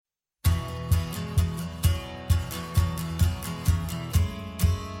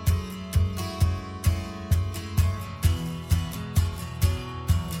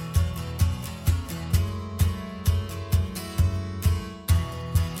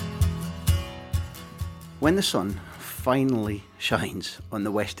When the sun finally shines on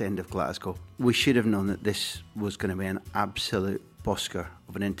the west end of Glasgow, we should have known that this was going to be an absolute busker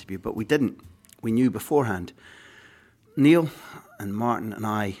of an interview, but we didn't. We knew beforehand. Neil and Martin and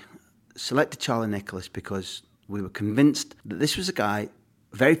I selected Charlie Nicholas because we were convinced that this was a guy,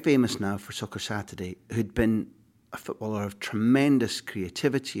 very famous now for Soccer Saturday, who'd been a footballer of tremendous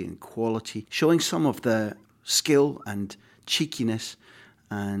creativity and quality, showing some of the skill and cheekiness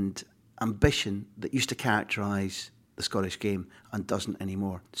and ambition that used to characterise the Scottish game and doesn't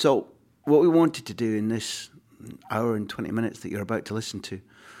anymore. So what we wanted to do in this hour and 20 minutes that you're about to listen to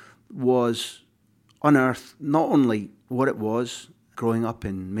was unearth not only what it was growing up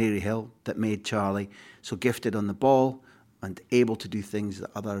in Maryhill that made Charlie so gifted on the ball and able to do things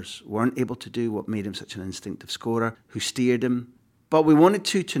that others weren't able to do, what made him such an instinctive scorer, who steered him. But we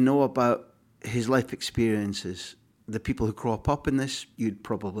wanted to know about his life experiences. The people who crop up in this, you'd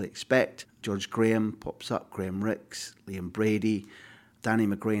probably expect. George Graham pops up, Graham Ricks, Liam Brady, Danny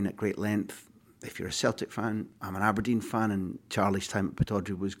McGrain at great length. If you're a Celtic fan, I'm an Aberdeen fan, and Charlie's time at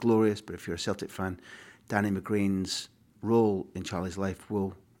Pittodrie was glorious, but if you're a Celtic fan, Danny McGrain's role in Charlie's life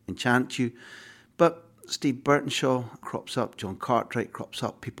will enchant you. But Steve Burtonshaw crops up, John Cartwright crops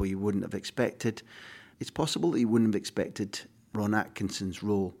up, people you wouldn't have expected. It's possible that you wouldn't have expected Ron Atkinson's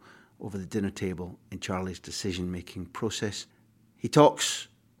role over the dinner table in Charlie's decision-making process. He talks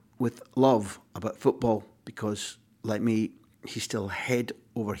with love about football because, like me, he's still head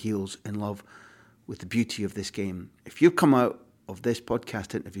over heels in love with the beauty of this game. If you come out of this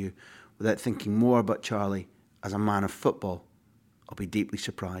podcast interview without thinking more about Charlie as a man of football, I'll be deeply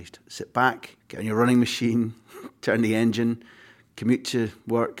surprised. Sit back, get on your running machine, turn the engine, commute to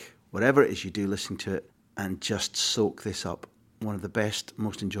work, whatever it is you do, listen to it, and just soak this up. One of the best,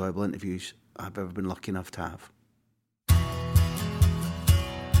 most enjoyable interviews I've ever been lucky enough to have.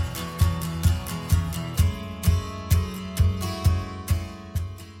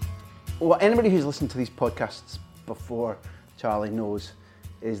 What anybody who's listened to these podcasts before Charlie knows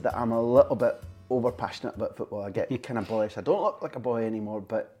is that I'm a little bit over-passionate about football. I get kind of boyish. I don't look like a boy anymore,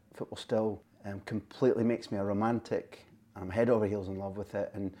 but football still completely makes me a romantic. I'm head over heels in love with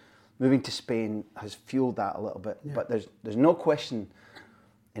it, and moving to Spain has fueled that a little bit. Yeah. But there's no question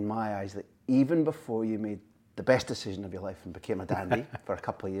in my eyes that even before you made the best decision of your life and became a dandy for a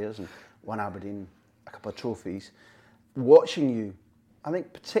couple of years and won Aberdeen a couple of trophies, watching you, I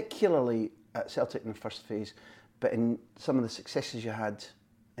think particularly at Celtic in the first phase, but in some of the successes you had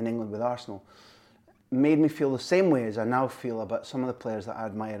in England with Arsenal, made me feel the same way as I now feel about some of the players that I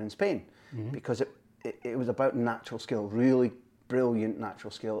admire in Spain, because it was about natural skill, really brilliant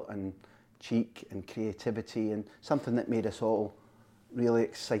natural skill and cheek and creativity, and something that made us all really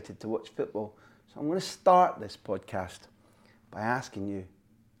excited to watch football. So I'm going to start this podcast by asking you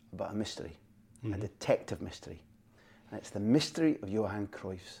about a mystery, a detective mystery, and it's the mystery of Johan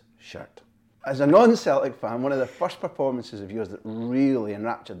Cruyff's shirt. As a non-Celtic fan, one of the first performances of yours that really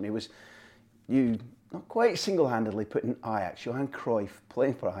enraptured me was you, not quite single-handedly, putting Ajax, Johan Cruyff,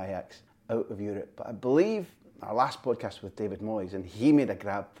 playing for Ajax, out of Europe. But I believe our last podcast with David Moyes, and he made a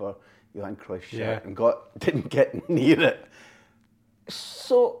grab for Johan Cruyff's shirt and didn't get near it.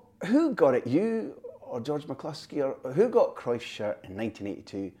 So who got it, you or George McCluskey, or who got Cruyff's shirt in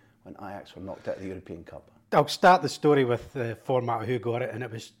 1982 when Ajax were knocked out of the European Cup? I'll start the story with the format of who got it, and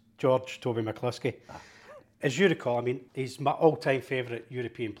it was George Toby McCluskey. As you recall, I mean, he's my all-time favourite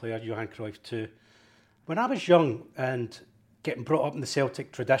European player, Johan Cruyff too. When I was young and getting brought up in the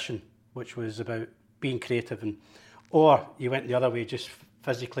Celtic tradition, which was about being creative, or you went the other way, just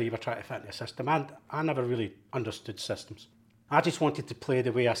physically you were trying to fit into a system, and I never really understood systems. I just wanted to play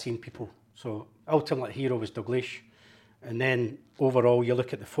the way I seen people. So ultimate hero was Dalglish, and then overall you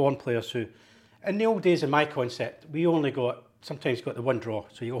look at the foreign players who, in the old days in my concept, we only sometimes got the one draw,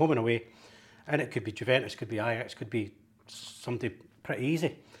 so you go home and away, and it could be Juventus, could be Ajax, could be somebody pretty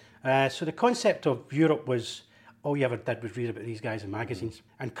easy. So the concept of Europe was, all you ever did was read about these guys in magazines.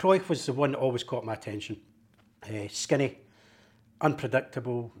 And Cruyff was the one that always caught my attention. Skinny,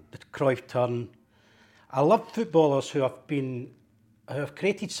 unpredictable, the Cruyff turn. I love footballers who have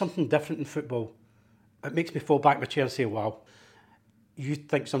created something different in football. It makes me fall back in my chair and say, wow. You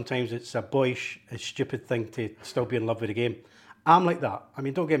think sometimes it's a boyish, a stupid thing to still be in love with the game. I'm like that. I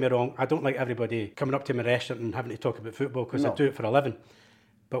mean, don't get me wrong, I don't like everybody coming up to my restaurant and having to talk about football because I do it for a living.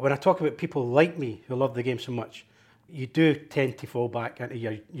 But when I talk about people like me who love the game so much, you do tend to fall back into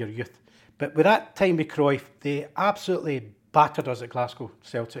your youth. But with that time with Cruyff, they absolutely battered us at Glasgow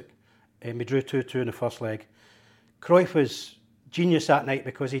Celtic. We drew 2-2 in the first leg. Cruyff was genius that night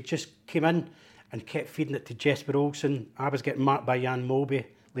because he just came in and kept feeding it to Jesper Olsen. I was getting marked by Jan Molby.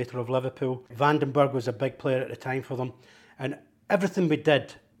 later of Liverpool. Vandenberg was a big player at the time for them. And everything we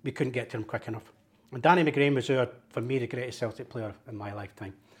did, we couldn't get to him quick enough. And Danny McGrain was, for me, the greatest Celtic player in my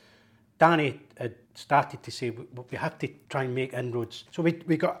lifetime. Danny had started to say, we have to try and make inroads. So we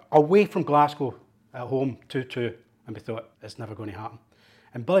got away from Glasgow at home 2-2, and we thought, it's never going to happen.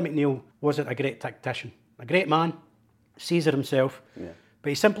 And Billy McNeill wasn't a great tactician. A great man, Caesar himself, but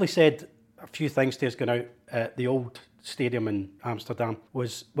he simply said a few things to us going out at the old stadium in Amsterdam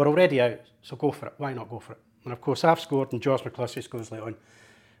was, we're already out, so go for it. Why not go for it? And of course, I've scored and George McCluskey scores later on.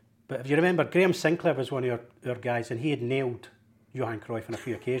 But if you remember, Graham Sinclair was one of our guys, and he had nailed Johan Cruyff on a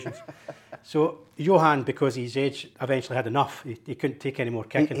few occasions. So Johan, because his age, eventually had enough. He couldn't take any more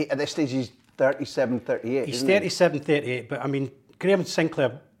kicking. At this stage, he's 37, 38, He's 37, 38, but I mean, Graham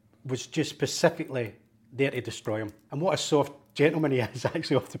Sinclair was just specifically there to destroy him. And what a soft gentleman he is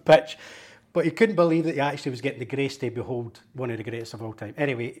actually off the pitch. But he couldn't believe that he actually was getting the grace to behold one of the greatest of all time.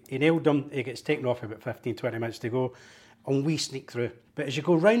 Anyway, he nailed him. He gets taken off about 15, 20 minutes to go. And we sneak through. But as you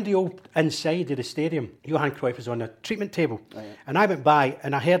go round the old inside of the stadium, Johan Cruyff was on a treatment table. Oh, yeah. And I went by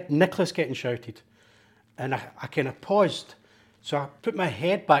and I heard Nicholas getting shouted. And I kind of paused. So I put my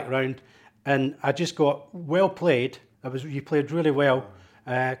head back round and I just got, well played. You played really well.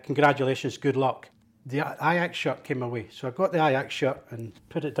 Congratulations, good luck. The Ajax shirt came away. So I got the Ajax shirt and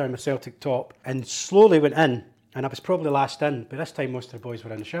put it down my Celtic top and slowly went in. And I was probably last in, but this time most of the boys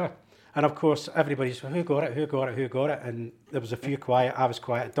were in the shower. And of course, everybody's, who got it, who got it, who got it? And there was a few quiet, I was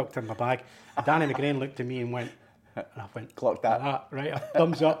quiet, ducked in my bag. And Danny McGrain looked at me and went, and I went, clocked that. Like that, right, a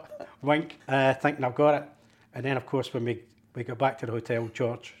thumbs up, wink, thinking I've got it. And then of course, when we got back to the hotel,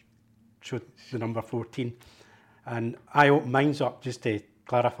 George showed the number 14. And I opened mine up just to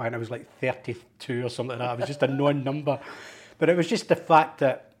clarify, and it was like 32 or something like that. It was just a non-number. But it was just the fact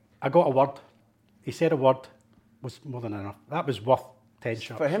that I got a word. He said a word was more than enough. That was worth 10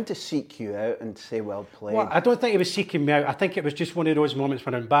 shots. For him to seek you out and say, well played. Well, I don't think he was seeking me out. I think it was just one of those moments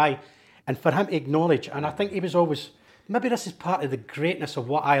when I'm by. And for him to acknowledge, and I think he was always, maybe this is part of the greatness of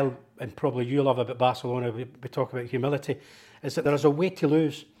what I, and probably you love about Barcelona, we talk about humility, is that there is a way to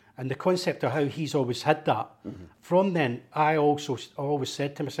lose. And the concept of how he's always had that. Mm-hmm. From then, I always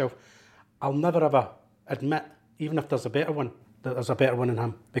said to myself, I'll never ever admit, even if there's a better one, that there's a better one in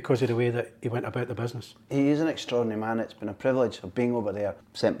him because of the way that he went about the business. He is an extraordinary man. It's been a privilege of being over there,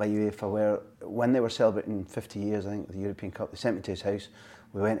 sent by UEFA, where when they were celebrating 50 years, I think, of the European Cup, they sent me to his house.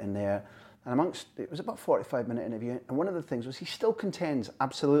 We went in there, and it was about a 45-minute interview, and one of the things was he still contends,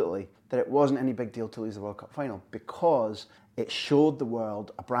 absolutely, that it wasn't any big deal to lose the World Cup final because it showed the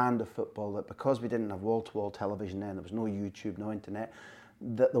world a brand of football that because we didn't have wall-to-wall television then, there was no YouTube, no internet,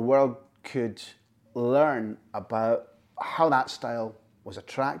 that the world could learn about how that style was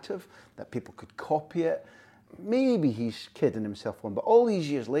attractive, that people could copy it. Maybe he's kidding himself on, but all these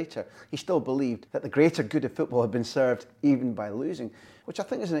years later, he still believed that the greater good of football had been served even by losing, which I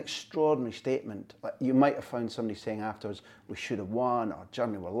think is an extraordinary statement. Like, you might have found somebody saying afterwards, we should have won, or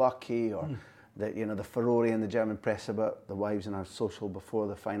Germany were lucky, or the furore in the German press about the wives in our social before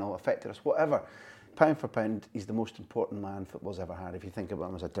the final affected us, whatever. Pound for pound, he's the most important man football's ever had. If you think about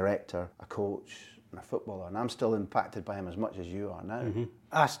him as a director, a coach, and a footballer, and I'm still impacted by him as much as you are now. Mm-hmm.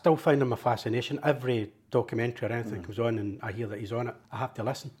 I still find him a fascination. Every documentary or anything comes on and I hear that he's on it, I have to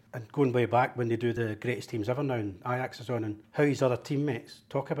listen. And going way back when they do the greatest teams ever now, and Ajax is on, and how his other teammates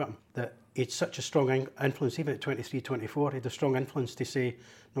talk about him, that he had such a strong influence, even at 23, 24, he had a strong influence to say,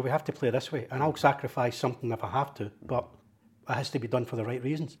 no, we have to play this way, and I'll sacrifice something if I have to, but it has to be done for the right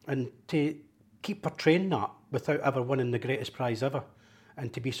reasons. And to keep portraying that without ever winning the greatest prize ever,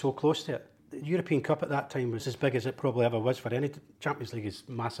 and to be so close to it. The European Cup at that time was as big as it probably ever was for any. Champions League is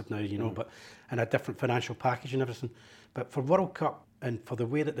massive now, you know, but and a different financial package and everything. But for World Cup and for the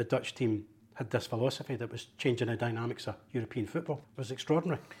way that the Dutch team had this philosophy that was changing the dynamics of European football, it was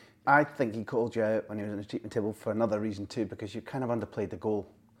extraordinary. I think he called you out when he was on the treatment table for another reason too, because you kind of underplayed the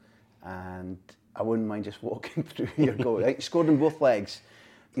goal, and I wouldn't mind just walking through your goal. Right? You scored in both legs.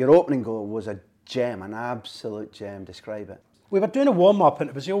 Your opening goal was a gem, an absolute gem. Describe it. We were doing a warm-up and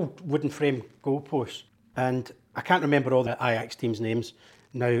it was the old wooden frame goalpost, and I can't remember all the Ajax team's names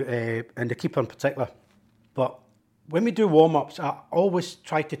now, and the keeper in particular, but when we do warm-ups, I always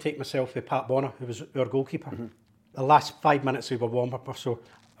try to take myself with Pat Bonner, who was our goalkeeper. Mm-hmm. The last 5 minutes of a warm-up or so,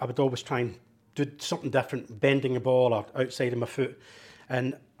 I would always try and do something different, bending the ball or outside of my foot,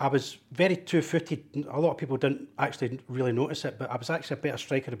 and I was very two-footed. A lot of people didn't actually really notice it, but I was actually a better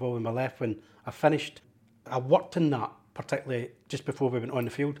striker of the ball with my left when I finished. I worked in that, particularly just before we went on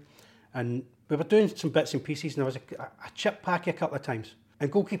the field. And we were doing some bits and pieces, and there was a chip packy a couple of times.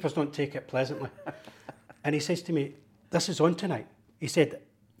 And goalkeepers don't take it pleasantly. And he says to me, this is on tonight. He said,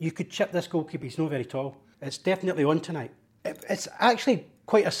 you could chip this goalkeeper, he's not very tall. It's definitely on tonight. It's actually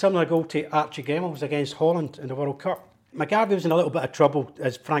quite a similar goal to Archie Gemmell's against Holland in the World Cup. McGarvey was in a little bit of trouble,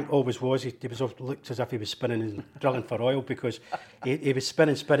 as Frank always was. He looked as if he was spinning and drilling for oil because he was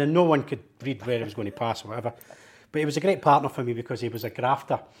spinning. No one could read where he was going to pass or whatever. But he was a great partner for me because he was a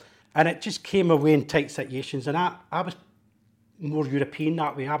grafter. And it just came away in tight situations. And I was more European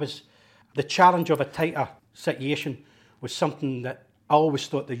that way. The challenge of a tighter situation was something that I always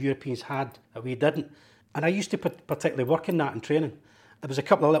thought the Europeans had that we didn't. And I used to particularly work in that in training. There was a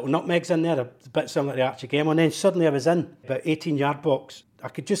couple of little nutmegs in there, a bit similar to Archie Gemmell, and then suddenly I was in about 18-yard box. I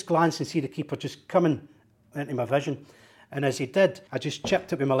could just glance and see the keeper just coming into my vision. And as he did, I just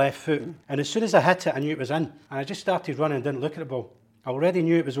chipped it with my left foot. And as soon as I hit it, I knew it was in. And I just started running and didn't look at the ball. I already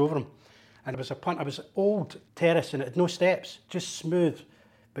knew it was over him. And it was a punt. It was old terrace and it had no steps, just smooth,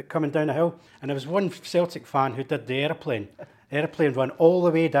 but coming down a hill. And there was one Celtic fan who did the aeroplane run all the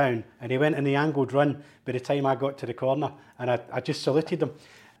way down, and he went in the angled run by the time I got to the corner, and I just saluted him.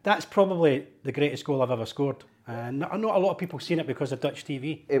 That's probably the greatest goal I've ever scored. Not a lot of people have seen it because of Dutch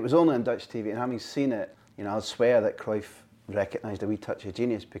TV. It was only on Dutch TV, and having seen it, I'll swear that Cruyff recognised a wee touch of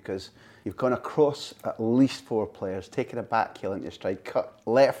genius, because you've gone across at least 4 players, taken a back heel into stride, cut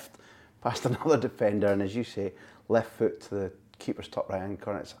left past another defender, and as you say, left foot to the keeper's top right-hand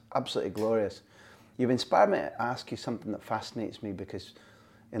corner. It's absolutely glorious. You've inspired me to ask you something that fascinates me, because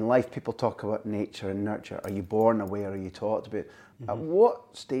in life people talk about nature and nurture. Are you born away or are you taught about? At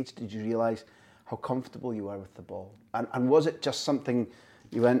what stage did you realise how comfortable you were with the ball? And was it just something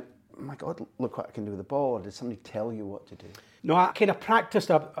you went, oh my God, look what I can do with the ball, or did somebody tell you what to do? No, I kind of practised.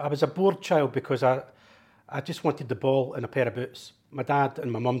 I was a bored child because I just wanted the ball and a pair of boots. My dad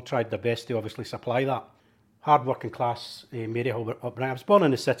and my mum tried their best to obviously supply that. Hard working class, Maryhill upbringing. I was born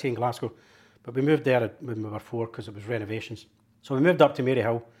in the city in Glasgow, but we moved there when we were 4 because it was renovations. So we moved up to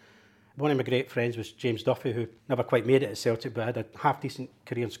Maryhill. One of my great friends was James Duffy, who never quite made it at Celtic, but had a half-decent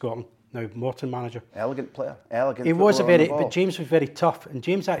career in Scotland, now Morton manager. Elegant player, elegant. He was but James was very tough, and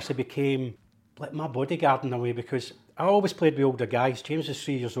James actually became like my bodyguard in a way, because I always played with older guys. James was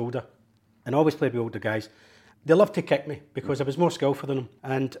 3 years older, and always played with older guys. They loved to kick me because I was more skillful than them,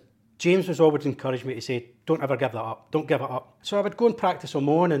 and James was always encouraging me to say, don't ever give that up, don't give it up. So I would go and practice on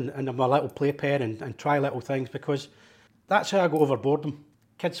my own and my little playpen and try little things, because that's how I got over boredom.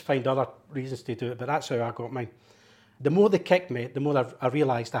 Kids find other reasons to do it, but that's how I got mine. The more they kicked me, the more I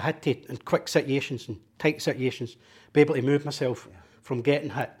realised I had to, in quick situations and tight situations, be able to move myself from getting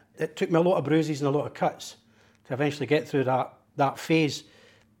hit. It took me a lot of bruises and a lot of cuts to eventually get through that phase.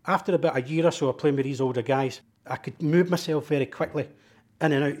 After about a year or so of playing with these older guys, I could move myself very quickly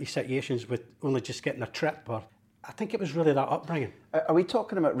in and out of situations with only just getting a trip. Or I think it was really that upbringing. Are we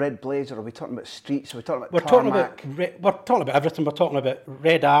talking about red blazer? Are we talking about streets? Are we talking about we're tarmac? We're talking about everything. We're talking about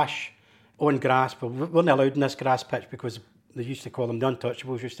red ash on grass, but we weren't allowed in this grass pitch because they used to call them the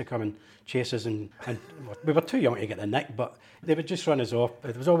untouchables, used to come and chase us, and we were too young to get the nick, but they would just run us off.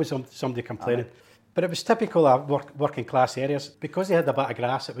 There was always somebody complaining. But it was typical of working class areas. Because they had a bit of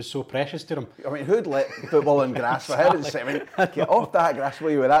grass, it was so precious to them. I mean, who'd let football in grass for heaven's sake? I mean, get off that grass,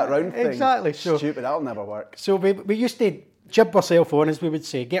 will you, with that round thing? Exactly. So, stupid, that'll never work. So we used to jib ourselves on, as we would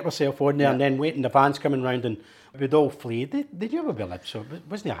say, get ourselves on there and then wait in the vans coming round, and we'd all flee. They knew we lived, so it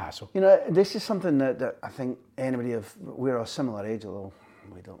wasn't a hassle. This is something that I think we're a similar age, although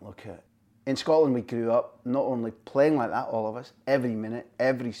we don't look at. In Scotland, we grew up not only playing like that, all of us, every minute,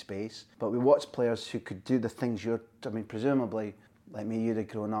 every space, but we watched players who could do the things presumably, like me, you'd have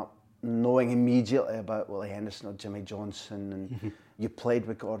grown up knowing immediately about Willie Henderson or Jimmy Johnson, and you played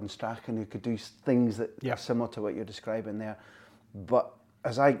with Gordon Strachan, who could do things that are similar to what you're describing there. But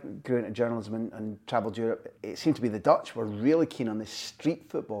as I grew into journalism and travelled Europe, it seemed to be the Dutch were really keen on this street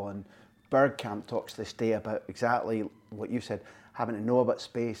football, and Bergkamp talks this day about exactly what you said, having to know about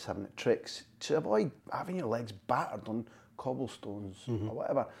space, having tricks to avoid having your legs battered on cobblestones or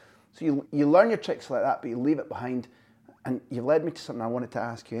whatever. So you learn your tricks like that, but you leave it behind. And you led me to something I wanted to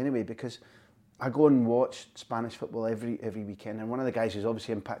ask you anyway, because I go and watch Spanish football every weekend, and one of the guys who's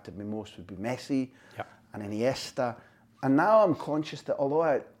obviously impacted me most would be Messi and Iniesta. And now I'm conscious that although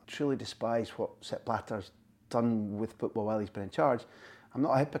I truly despise what Sepp Blatter's done with football while he's been in charge, I'm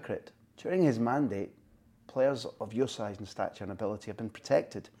not a hypocrite. During his mandate, players of your size and stature and ability have been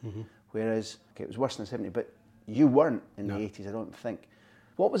protected, whereas it was worse in the 70s, but you weren't in the 80s, I don't think.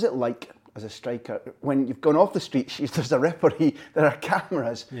 What was it like as a striker when you've gone off the street, there's a referee, there are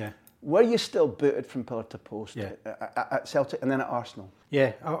cameras? Were you still booted from pillar to post at Celtic and then at Arsenal?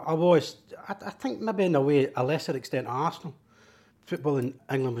 Yeah, I was. I think maybe in a way, a lesser extent at Arsenal. Football in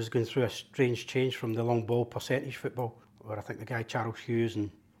England was going through a strange change from the long ball percentage football, where I think the guy Charles Hughes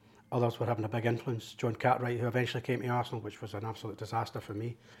and others were having a big influence. John Cartwright, who eventually came to Arsenal, which was an absolute disaster for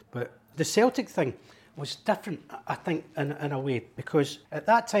me. But the Celtic thing was different, I think, in a way, because at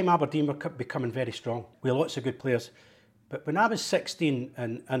that time Aberdeen were becoming very strong. We had lots of good players. But when I was 16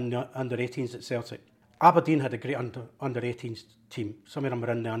 and under 18s at Celtic, Aberdeen had a great under 18s team. Some of them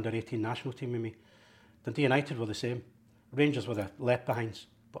were in the under 18 national team with me. Dundee United were the same. Rangers were the left behinds.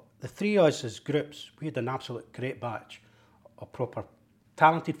 But the three of us as groups, we had an absolute great batch of proper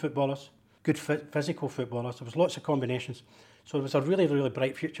talented footballers, good physical footballers. There was lots of combinations. So it was a really, really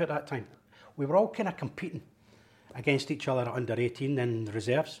bright future at that time. We were all kind of competing against each other at under 18 in the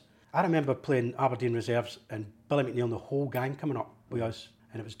reserves. I remember playing Aberdeen reserves and Billy McNeil and the whole gang coming up with us.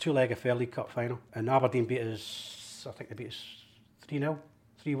 And it was a two-leg affair League Cup final. And Aberdeen beat us, I think they beat us 3-0,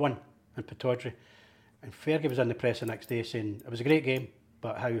 3-1 in Pittodrie. And Fergie was in the press the next day saying, it was a great game,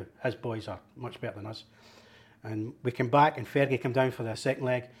 but how his boys are much better than us. And we came back and Fergie came down for the second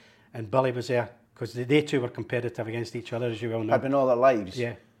leg and Billy was there because they two were competitive against each other, as you well know. Had been all their lives.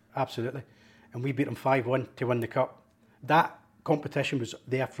 Yeah, absolutely. And we beat them 5-1 to win the cup. That competition was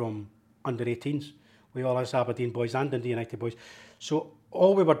there from under 18s. We all as Aberdeen boys and Dundee United boys. So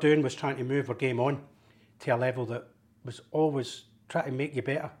all we were doing was trying to move our game on to a level that was always trying to make you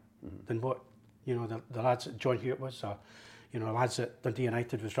better than what, you know, the lads at John Hewitt was, or, you know, the lads at Dundee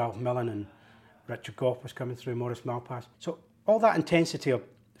United was Ralph Millen and Richard Gough was coming through, Maurice Malpass. So all that intensity of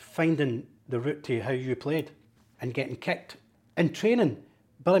finding the route to how you played and getting kicked. In training,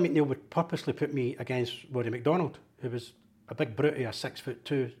 Billy McNeil would purposely put me against Rory McDonald, who was a big brute, a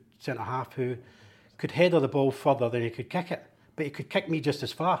 6'2" centre-half who could header the ball further than he could kick it, but he could kick me just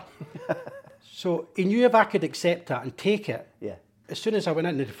as far. So he knew if I could accept that and take it, as soon as I went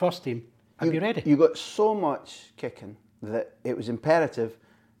into the first team, I'd be ready. You got so much kicking that it was imperative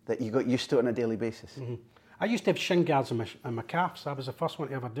that you got used to it on a daily basis. Mm-hmm. I used to have shin guards in my calves. I was the first one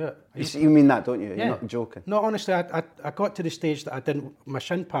to ever do it. You mean that, don't you? Yeah. You're not joking. No, honestly, I got to the stage that I didn't. My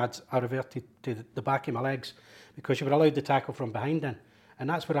shin pads are reverted to the back of my legs because you were allowed to tackle from behind then. And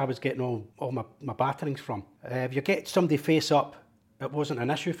that's where I was getting all my batterings from. If you get somebody face up, it wasn't an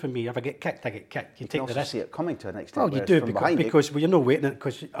issue for me. If I get kicked, I get kicked. You take the risk. See it coming to an extent. Well, you do because you're not waiting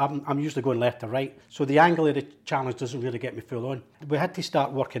because I'm usually going left or right. So the angle of the challenge doesn't really get me full on. We had to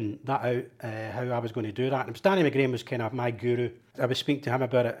start working that out, how I was going to do that. And Stanley McGrain was kind of my guru. I was speaking to him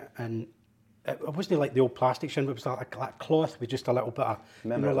about it, and it wasn't like the old plastic shin, but it was like a cloth with just a little bit of,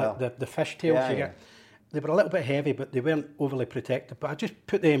 like the fish tails you get. They were a little bit heavy, but they weren't overly protective. But I just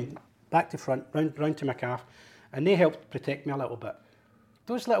put them back to front, round to my calf, and they helped protect me a little bit.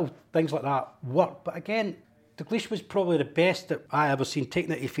 Those little things like that work. But again, Dalglish was probably the best that I ever seen,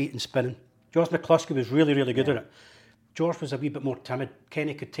 taking it to your feet and spinning. George McCluskey was really, really good at it. George was a wee bit more timid.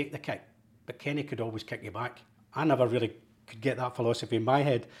 Kenny could take the kick, but Kenny could always kick you back. I never really could get that philosophy in my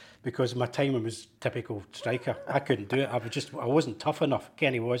head because my timing was typical striker. I couldn't do it. I wasn't tough enough.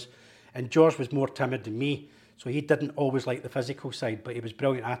 Kenny was. And George was more timid than me, so he didn't always like the physical side, but he was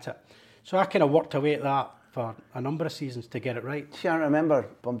brilliant at it. So I kind of worked away at that for a number of seasons to get it right. See, I remember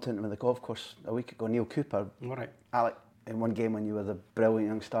bumped into him at the golf course a week ago, Neil Cooper. All right. Alec, in one game when you were the brilliant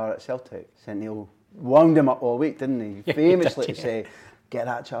young star at Celtic, said Neil wound him up all week, didn't he? Famously to say, get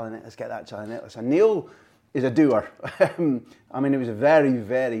that Charlie Nicholas, get that Charlie Nicholas. And Neil is a doer. I mean, he was a very,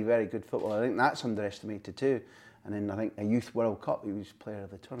 very, very good footballer. I think that's underestimated too. And then I think a Youth World Cup, he was player of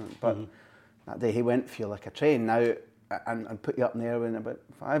the tournament. But that day he went for you like a train. Now, and put you up in the air within about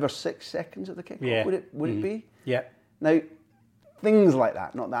 5 or 6 seconds of the kick-off, would it be? Yeah. Now, things like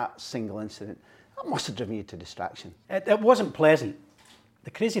that, not that single incident, that must have driven you to distraction. It wasn't pleasant.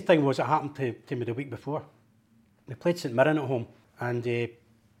 The crazy thing was it happened to me the week before. We played St Mirren at home and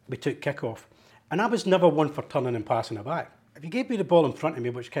we took kick-off. And I was never one for turning and passing it back. If you gave me the ball in front of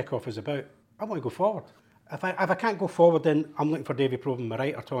me, which kick-off is about, I want to go forward. If I can't go forward, then I'm looking for Davy Provan on my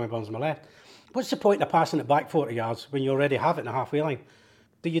right or Tommy Burns on my left. What's the point of passing it back 40 yards when you already have it in the halfway line?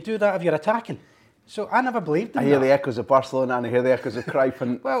 Do you do that if you're attacking? So I never believed in that. I hear the echoes of Barcelona and I hear the echoes of Cruyff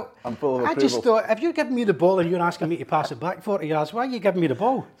and well, I'm full of approval. I just thought, if you're giving me the ball and you're asking me to pass it back 40 yards, why are you giving me the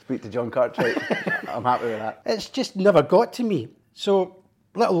ball? Speak to John Cartwright. I'm happy with that. It's just never got to me. So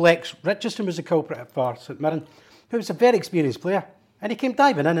little Lex Richardson was the culprit for St Mirren, who was a very experienced player. And he came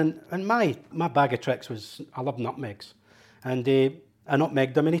diving in, and my bag of tricks was, I love nutmegs. And I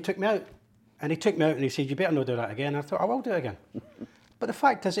nutmegged him, and he took me out. And he took me out, and he said, you better not do that again. And I thought, I will do it again. But the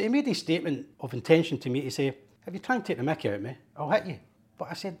fact is, he made a statement of intention to me to say, if you try and take the mickey out of me, I'll hit you. But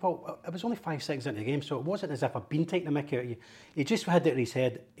I said, well, it was only 5 seconds into the game, so it wasn't as if I'd been taking the mickey out of you. He just had it in his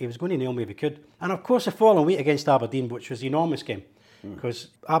head. He was going to nail me if he could. And of course, the following week against Aberdeen, which was an enormous game, because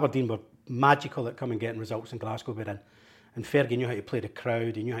Aberdeen were magical at coming and getting results in Glasgow we're in. And Fergie knew how to play the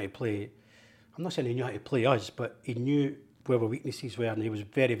crowd, he knew how to play, I'm not saying he knew how to play us, but he knew where our weaknesses were, and he was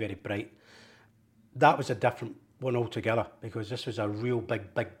very, very bright. That was a different one altogether, because this was a real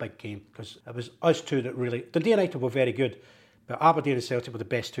big game, because it was us two that really, Dundee United were very good, but Aberdeen and Celtic were the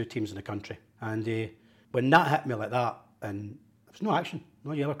best two teams in the country. And when that hit me like that, and there was no action,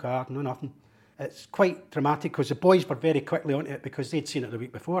 no yellow card, no nothing, it's quite dramatic, because the boys were very quickly onto it because they'd seen it the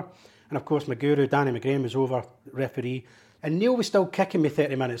week before. And of course, my guru, Danny McGrane, was over, referee, and Neil was still kicking me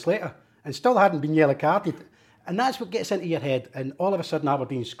 30 minutes later and still hadn't been yellow carded. And that's what gets into your head, and all of a sudden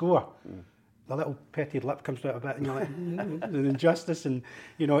Aberdeen score. The little petted lip comes out a bit, and you're like, the injustice, and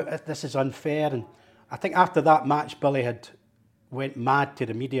this is unfair. And I think after that match, Billy had went mad to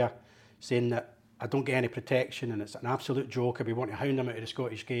the media, saying that I don't get any protection and it's an absolute joke if we want to hound him out of the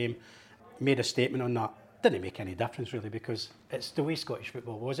Scottish game. Made a statement on that. Didn't make any difference really, because it's the way Scottish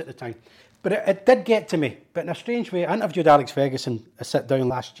football was at the time. But it did get to me. But in a strange way, I interviewed Alex Ferguson a sit down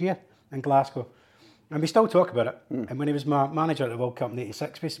last year in Glasgow, and we still talk about it. And when he was my manager at the World Cup in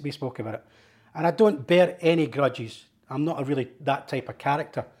 '86, we spoke about it. And I don't bear any grudges. I'm not really that type of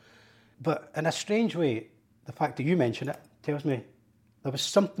character. But in a strange way, the fact that you mention it tells me there was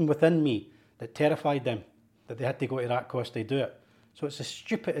something within me that terrified them, that they had to go to that cost to do it. So it's the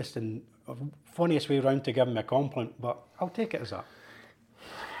stupidest and funniest way around to give them a compliment, but I'll take it as that.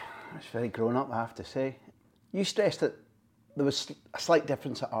 It's very grown up, I have to say. You stressed that there was a slight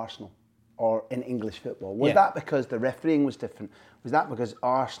difference at Arsenal or in English football. Was that because the refereeing was different? Was that because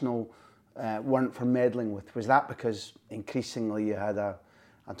Arsenal weren't for meddling with? Was that because increasingly you had a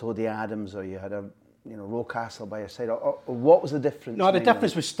Tony Adams, or you had a Rocastle by your side? Or what was the difference? No, the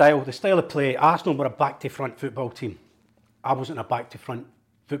difference was style. The style of play. Arsenal were a back-to-front football team. I wasn't a back-to-front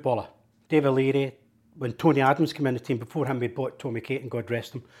footballer. Dave O'Leary, when Tony Adams came in the team, before him we bought Tommy Caton, God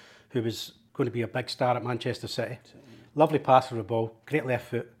rest him, who was going to be a big star at Manchester City. Lovely passer of the ball, great left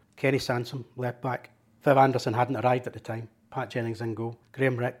foot. Kenny Sansom, left back. Viv Anderson hadn't arrived at the time. Pat Jennings in goal.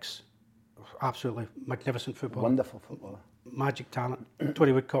 Graham Ricks, absolutely magnificent footballer. Wonderful footballer. Magic talent.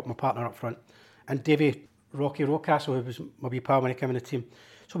 Tony Woodcock, my partner up front. And Davy Rocky Rocastle, who was my wee pal when he came in the team.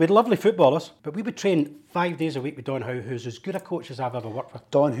 So we had lovely footballers, but we would train 5 days a week with Don Howe, who's as good a coach as I've ever worked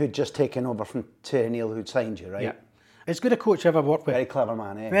with. Don, who'd just taken over from Terry Neal, who'd signed you, right? Yeah. As good a coach I've ever worked with. Very clever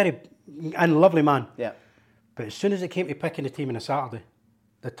man, eh? Very, and lovely man. Yeah. But as soon as it came to picking the team on a Saturday,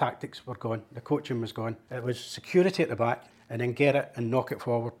 the tactics were gone, the coaching was gone. It was security at the back, and then get it and knock it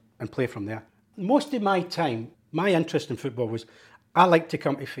forward and play from there. Most of my time, my interest in football was, I liked to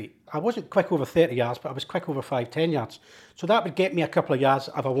come to feet. I wasn't quick over 30 yards, but I was quick over 5-10 yards. So that would get me a couple of yards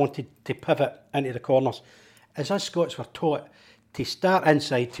if I wanted to pivot into the corners. As us Scots were taught to start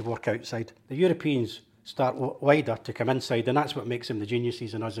inside to work outside. The Europeans start wider to come inside, and that's what makes them the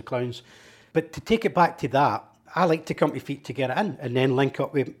geniuses and us the clowns. But to take it back to that, I like to come to feet to get it in and then link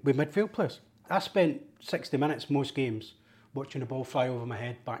up with midfield players. I spent 60 minutes most games watching the ball fly over my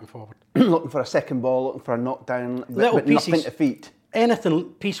head back and forward. Looking for a second ball, looking for a knockdown, little but pieces, nothing to feet.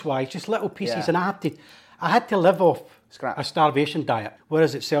 Anything piece-wise, just little pieces. Yeah. And I had to live off Scrap. a starvation diet.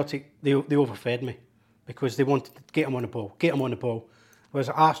 Whereas at Celtic, they overfed me because they wanted to get them on the ball. Whereas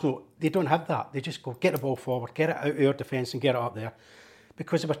at Arsenal, they don't have that. They just go, get the ball forward, get it out of your defence and get it up there.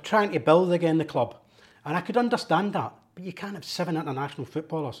 Because they were trying to build again the club. And I could understand that. But you can't have 7 international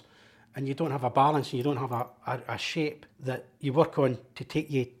footballers and you don't have a balance and you don't have a shape that you work on to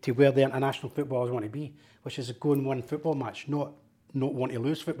take you to where the international footballers want to be, which is a go and win football match, not want to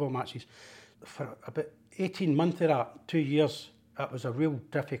lose football matches. For about 18 months of that, 2 years, it was a real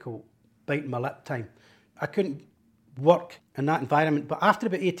difficult bite in my lip time. I couldn't work in that environment, but after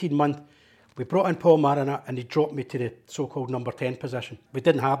about 18 months, we brought in Paul Mariner and he dropped me to the so-called number 10 position. We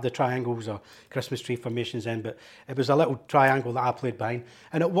didn't have the triangles or Christmas tree formations in, but it was a little triangle that I played behind.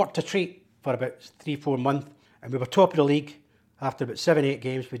 And it worked a treat for about 3-4 months. And we were top of the league after about 7-8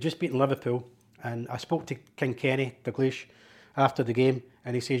 games. We'd just beaten Liverpool. And I spoke to King Kenny Dalglish after the game,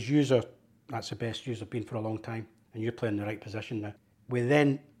 and he says, that's the best you've been for a long time, and you're playing the right position now. We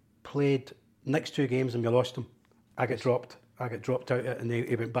then played next 2 games and we lost them. I got dropped out of it, and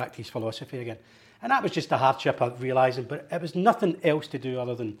he went back to his philosophy again. And that was just a hardship of realising, but it was nothing else to do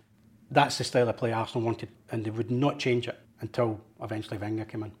other than that's the style of play Arsenal wanted, and they would not change it until eventually Wenger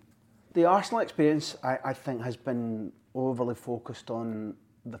came in. The Arsenal experience, I think, has been overly focused on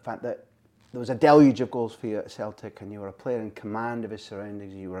the fact that there was a deluge of goals for you at Celtic, and you were a player in command of his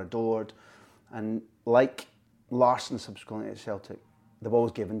surroundings, you were adored. And like Larsson subsequently at Celtic, the ball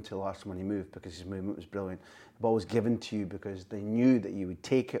was given to Larsson when he moved because his movement was brilliant. The ball was given to you because they knew that you would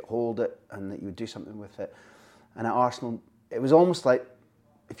take it, hold it, and that you would do something with it. And at Arsenal, it was almost like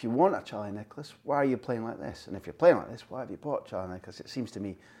if you want a Charlie Nicholas, why are you playing like this? And if you're playing like this, why have you bought Charlie Nicholas? It seems to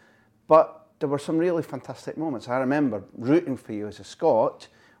me. But there were some really fantastic moments. I remember rooting for you as a Scot,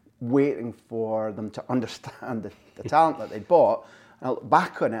 waiting for them to understand the talent that they'd bought. And I look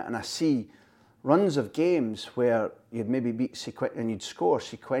back on it and I see runs of games where you'd maybe beat and you'd score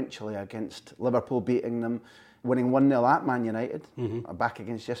sequentially against Liverpool, beating them, winning 1-0 at Man United, back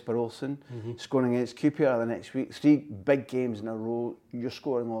against Jesper Olsen, scoring against QPR the next week, 3 big games in a row, you're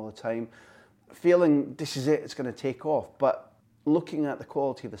scoring all the time, feeling this is it, it's going to take off. But looking at the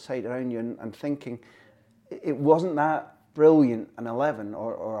quality of the side around you and thinking it wasn't that brilliant an 11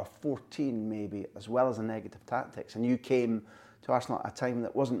 or a 14 maybe, as well as the negative tactics, and you came to Arsenal at a time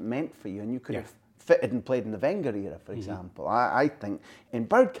that wasn't meant for you, and you could have fitted and played in the Wenger era, for example. I think in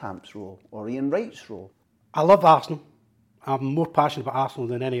Bergkamp's role or Ian Wright's role. I love Arsenal. I'm more passionate about Arsenal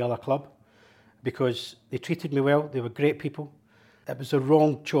than any other club because they treated me well. They were great people. It was the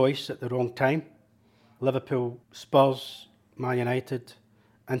wrong choice at the wrong time. Liverpool, Spurs, Man United,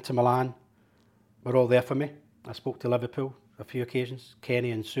 Inter Milan were all there for me. I spoke to Liverpool a few occasions.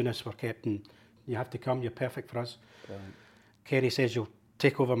 Kenny and Souness were kept in, you have to come, you're perfect for us. Brilliant. Kenny says, you'll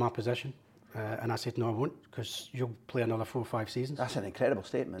take over my position. And I said, no, I won't, because you'll play another 4 or 5 seasons. That's an incredible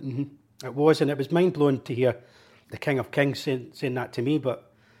statement. It was, and it was mind-blowing to hear the King of Kings saying that to me,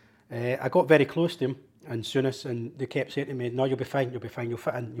 but I got very close to him and Souness, and they kept saying to me, no, you'll be fine, you'll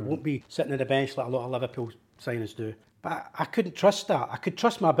fit in. You won't be sitting on the bench like a lot of Liverpool signers do. But I couldn't trust that. I could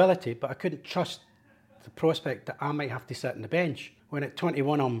trust my ability, but I couldn't trust the prospect that I might have to sit on the bench. When at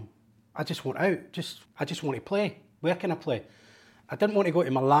 21, I just want out. I just want to play. Where can I play? I didn't want to go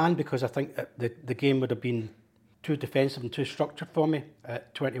to Milan because I think the game would have been too defensive and too structured for me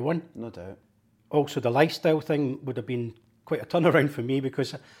at 21. No doubt. Also, the lifestyle thing would have been quite a turnaround for me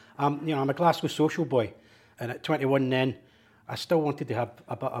because I'm a Glasgow social boy, and at 21 then, I still wanted to have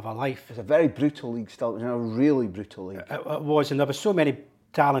a bit of a life. It's a very brutal league still. It was a really brutal league. It was, and there were so many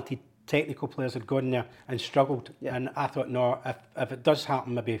talented technical players had gone there and struggled. Yeah. And I thought, no, if it does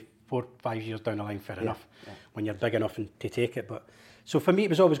happen, maybe 4 or 5 years down the line, fair enough, when you're big enough to take it. But so for me, it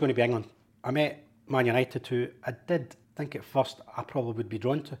was always going to be England. I met Man United, who I did think at first I probably would be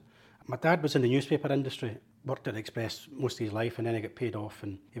drawn to. My dad was in the newspaper industry, worked at Express most of his life, and then he got paid off,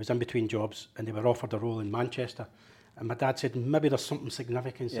 and he was in between jobs, and they were offered a role in Manchester. And my dad said, maybe there's something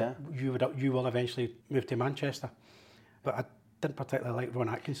significant that you will eventually move to Manchester. But I didn't particularly like Ron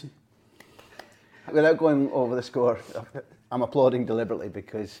Atkinson. Without going over the score, I'm applauding deliberately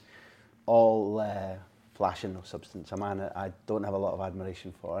because all flash and no substance. A man I don't have a lot of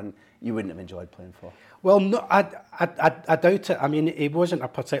admiration for, and you wouldn't have enjoyed playing for. Well, no, I doubt it. I mean, he wasn't a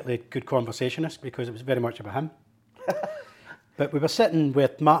particularly good conversationist because it was very much about him. But we were sitting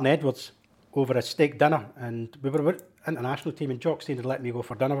with Martin Edwards over a steak dinner, and we were with the international team, and Jock Stein had let me go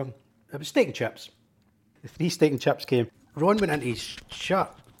for dinner with him. It was steak and chips. The 3 steak and chips came. Ron went into his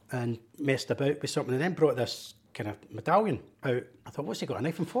shirt and messed about with something, and then brought this kind of medallion out. I thought, what's he got, a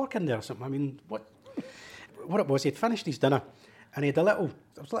knife and fork in there or something? I mean, what it was, he'd finished his dinner, and he had it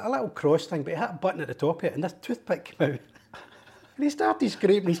was like a little cross thing, but he had a button at the top of it, and this toothpick came out. And he started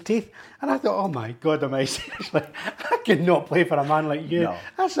scraping his teeth, and I thought, oh my God, am I seriously? I could not play for a man like you. No.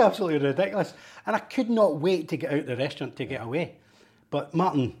 That's absolutely ridiculous. And I could not wait to get out of the restaurant to get away. But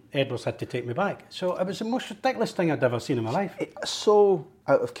Martin Edwards had to take me back. So it was the most ridiculous thing I'd ever seen in my life. It's so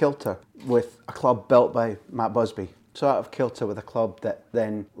out of kilter with a club built by Matt Busby. So out of kilter with a club that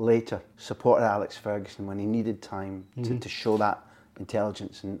then later supported Alex Ferguson when he needed time to show that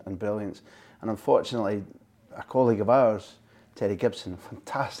intelligence and brilliance. And unfortunately, a colleague of ours, Terry Gibson, a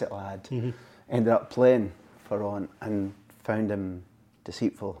fantastic lad, ended up playing for Ron and found him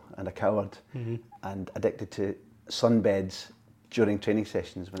deceitful and a coward and addicted to sunbeds during training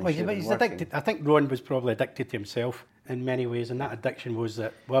sessions when he's addicted. I think Ron was probably addicted to himself in many ways, and that addiction was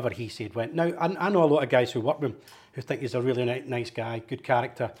that whatever he said went. Now, I know a lot of guys who work with him who think he's a really nice guy, good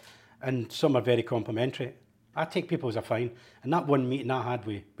character, and some are very complimentary. I take people as a fine, and that one meeting I had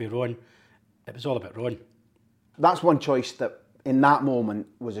with Ron, it was all about Ron. That's one choice that in that moment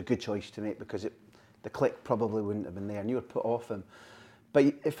was a good choice to make because the click probably wouldn't have been there and you were put off him. But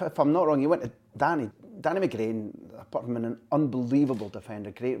if I'm not wrong, you went to Danny McGrain, apart from an unbelievable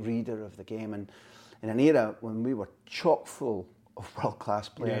defender, great reader of the game, and in an era when we were chock full of world-class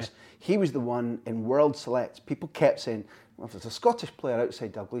players, he was the one in world selects. People kept saying, well, if there's a Scottish player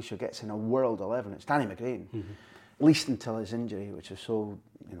outside Dalglish who gets in a world 11, it's Danny McGrain. At least until his injury, which was so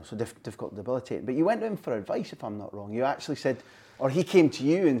difficult and debilitating. But you went to him for advice, if I'm not wrong. You actually said, or he came to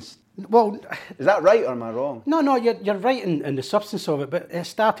you and... Well, is that right or am I wrong? No, you're right in the substance of it, but it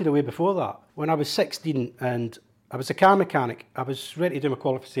started away before that. When I was 16 and I was a car mechanic. I was ready to do my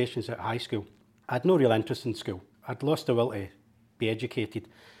qualifications at high school. I had no real interest in school. I'd lost the will to be educated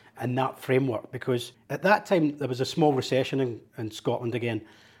in that framework because at that time there was a small recession in Scotland again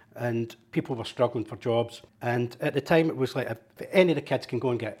and people were struggling for jobs. And at the time it was like if any of the kids can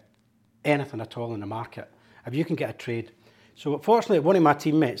go and get anything at all in the market, if you can get a trade. So fortunately one of my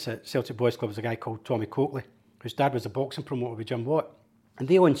teammates at Celtic Boys Club was a guy called Tommy Coakley, whose dad was a boxing promoter with Jim Watt. And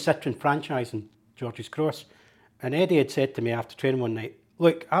they owned Citroen franchise in George's Cross. And Eddie had said to me after training one night,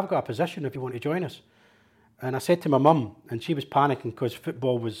 look, I've got a position if you want to join us. And I said to my mum, and she was panicking because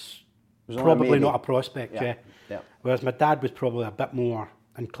football was probably not a prospect, yeah. Whereas my dad was probably a bit more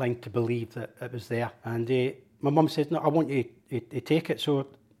inclined to believe that it was there. And my mum said, no, I want you to take it. So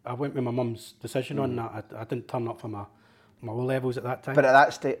I went with my mum's decision on that. I didn't turn up for my O-levels at that time. But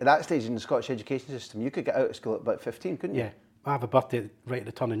at that stage in the Scottish education system, you could get out of school at about 15, couldn't you? Yeah. I have a birthday right at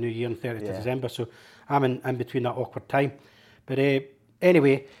the turn of New Year on 30th of December, so I'm in between that awkward time. But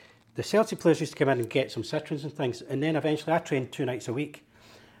anyway, the Celtic players used to come in and get some Citroens and things, and then eventually I trained 2 nights a week.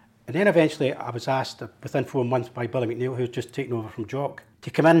 And then eventually I was asked within 4 months by Billy McNeil, who's just taken over from Jock, to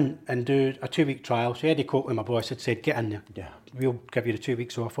come in and do a 2-week trial. So Eddie Coakley, my boss, had said, get in there. Yeah. We'll give you the 2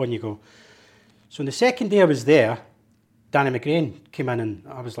 weeks off, on you go. So on the second day I was there, Danny McGrain came in and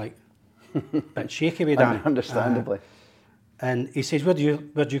I was like a bit shaky with Danny. Understandably. And he says, where do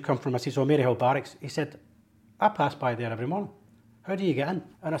you come from? I says, Maryhill Barracks. He said, I pass by there every morning. How do you get in?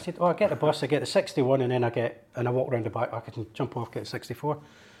 And I said, I get the bus, I get the 61 and then I walk around the back, I can jump off, get the 64.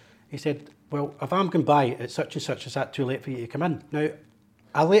 He said, well, if I'm going by at such and such, is that too late for you to come in? Now,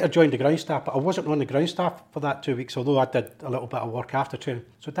 I later joined the ground staff, but I wasn't on the ground staff for that 2 weeks, although I did a little bit of work after training.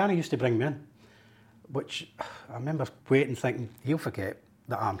 So Danny used to bring me in, which I remember waiting thinking, he'll forget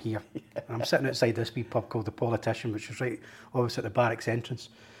that I'm here. Yeah. And I'm sitting outside this wee pub called The Politician, which was right opposite at the barracks entrance.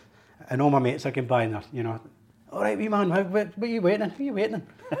 And all my mates are going by and they're, all right, wee man, what are you waiting in? Who are you waiting in?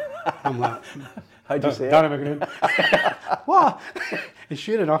 I'm like, how'd you say Danny McGrain. What? And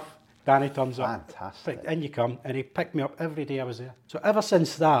sure enough, Danny turns up. Fantastic. In you come, and he picked me up every day I was there. So ever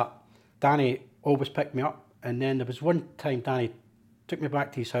since that, Danny always picked me up. And then there was one time Danny took me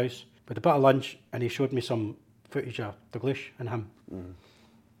back to his house with a bit of lunch, and he showed me some footage of Dalglish and him. Mm.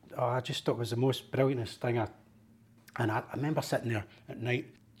 Oh, I just thought it was the most brilliantest thing. And I remember sitting there at night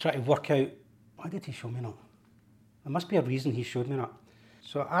trying to work out, why did he show me that? There must be a reason he showed me that.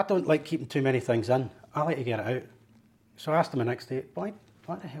 So I don't like keeping too many things in. I like to get it out. So I asked him the next day, why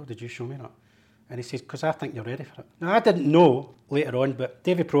the hell did you show me that? And he says, because I think you're ready for it. Now, I didn't know later on, but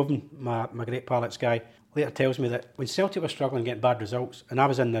Davy Provan, my great pal at Sky, later tells me that when Celtic were struggling getting bad results, and I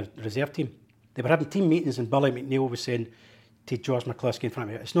was in the reserve team, they were having team meetings and Billy McNeil was saying to George McCluskey in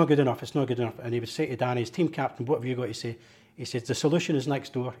front of me, it's not good enough. And he would say to Danny, his team captain, what have you got to say? He says, the solution is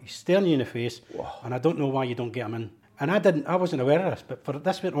next door. He's staring you in the face, and I don't know why you don't get him in. And I wasn't aware of this, but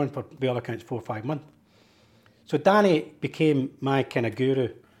this went on for, by all accounts, 4 or 5 months. So Danny became my kind of guru.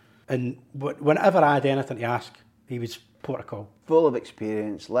 And whenever I had anything to ask, he was protocol. Full of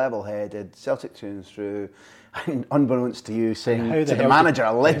experience, level-headed, Celtic through and through, and unbeknownst to you, saying to the manager,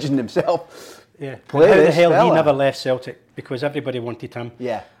 a legend himself, yeah. How the hell he never left Celtic, because everybody wanted him.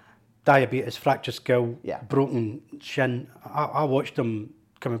 Yeah. Diabetes, fractured skull, broken shin. I watched him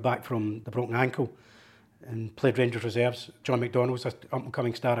coming back from the broken ankle and played Rangers reserves. John McDonald's an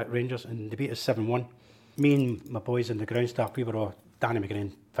up-and-coming star at Rangers, and they beat us 7-1. Me and my boys in the ground staff, we were all Danny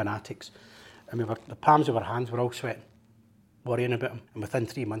McGrain fanatics. And the palms of our hands were all sweating, worrying about him. And within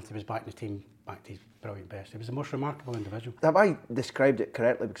 3 months, he was back in the team, back to his brilliant best. He was the most remarkable individual. Have I described it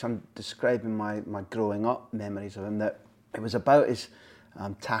correctly? Because I'm describing my growing up memories of him, that it was about his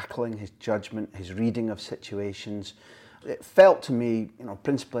tackling, his judgment, his reading of situations. It felt to me,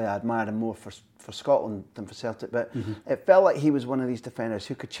 principally I admired him more for Scotland than for Celtic, but it felt like he was one of these defenders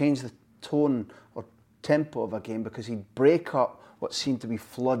who could change the tone or tempo of a game, because he'd break up what seemed to be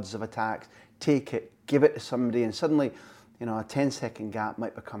floods of attacks, take it, give it to somebody, and suddenly, a 10-second gap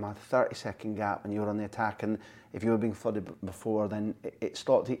might become a 30-second gap when you were on the attack, and if you were being flooded before, then it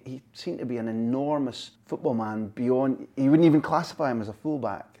stopped. He seemed to be an enormous football man beyond. You wouldn't even classify him as a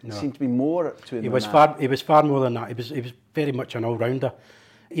fullback. No. There seemed to be more to him. He was far more than that. He was very much an all-rounder.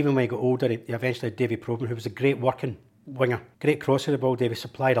 Even when he got older, he eventually had Davy Provan, who was a great working winger, great crosser of the ball. Davy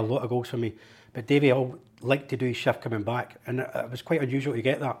supplied a lot of goals for me, but Davy liked to do his shift coming back, and it was quite unusual to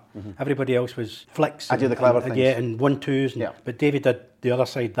get that. Everybody else was flicks. I do the clever things. Yeah, and 1-2s. But Davy did the other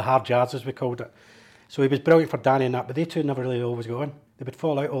side, the hard yards as we called it. So he was brilliant for Danny in that, but they two never really always got on. They would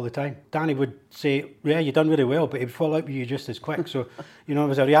fall out all the time. Danny would say, yeah, you done really well, but he would fall out with you just as quick. So, it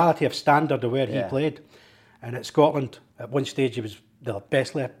was a reality of standard of where he played. And at Scotland, at one stage, he was the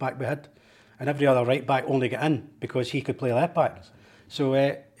best left back we had. and every other right back only got in because he could play left back. So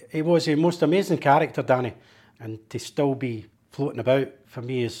he was a most amazing character, Danny, and to still be floating about for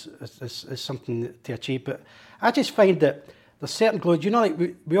me is something to achieve. But I just find that there's certain globes, you know, like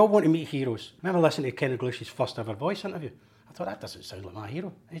we all want to meet heroes. I remember listening to Kenny Dalglish's first ever Voice interview. I thought, that doesn't sound like my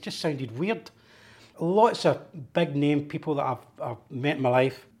hero. It just sounded weird. Lots of big name people that I've met in my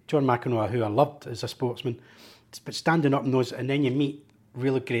life. John McEnroe, who I loved as a sportsman, but standing up and those, and then you meet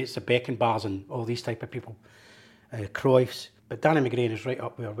really greats, the Beckenbauers and all these type of people, Cruyffs. But Danny McGrain is right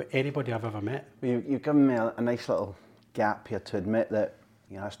up there with anybody I've ever met. You've given me a nice little gap here to admit that,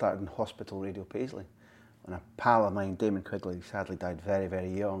 you know, I started in Hospital Radio Paisley when a pal of mine, Damon Quigley, sadly died very, very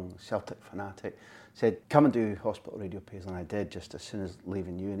young, Celtic fanatic, said, come and do Hospital Radio Paisley, and I did just as soon as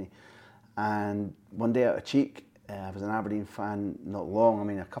leaving uni. And one day out of cheek, I was an Aberdeen fan not long, I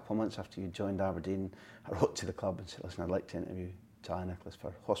mean a couple of months after you joined Aberdeen, I wrote to the club and said, listen, I'd like to interview Charlie Nicholas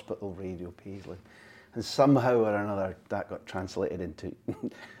for Hospital Radio Paisley. And somehow or another that got translated into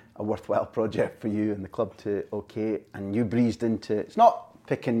a worthwhile project for you and the club to okay, and you breezed into, it's not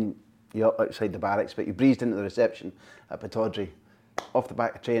picking you up outside the barracks, but you breezed into the reception at Pittodrie off the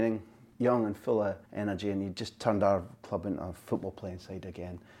back of training, young and full of energy, and you just turned our club into a football playing side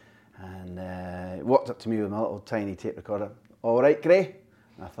again. And walked up to me with my little tiny tape recorder. All right, Gray?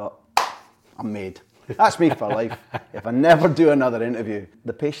 And I thought, I'm made. That's me for life. If I never do another interview,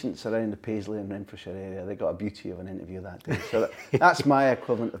 the patients around the Paisley and Renfrewshire area, they got a beauty of an interview that day. So that's my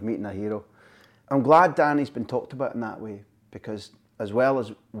equivalent of meeting a hero. I'm glad Danny's been talked about in that way, because as well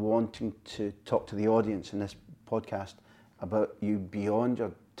as wanting to talk to the audience in this podcast about you beyond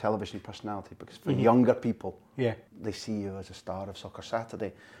your television personality, because for younger people, they see you as a star of Soccer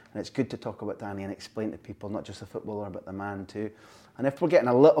Saturday, and it's good to talk about Danny and explain to people not just the footballer but the man too. And if we're getting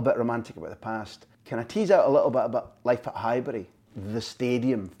a little bit romantic about the past, can I tease out a little bit about life at Highbury, the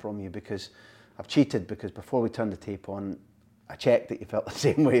stadium, from you? Because I've cheated, because before we turned the tape on, I checked that you felt the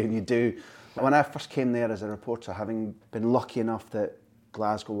same way, and you do. When I first came there as a reporter, having been lucky enough that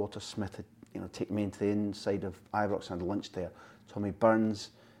Glasgow Walter Smith had, you know, taken me into the inside of Ibrox and had lunch there, Tommy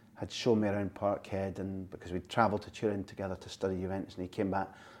Burns had shown me around Parkhead, and because we'd travelled to Turin together to study Juventus, and he came back,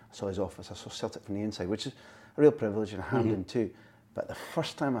 I saw his office, I saw Celtic from the inside, which is a real privilege and a hand in too. But the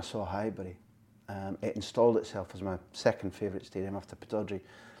first time I saw Highbury, it installed itself as my second favourite stadium after Pittodrie,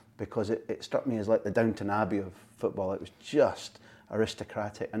 because it struck me as like the Downton Abbey of football. It was just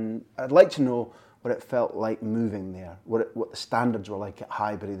aristocratic, and I'd like to know what it felt like moving there, what the standards were like at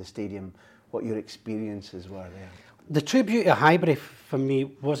Highbury, the stadium, what your experiences were there. The true beauty of Highbury for me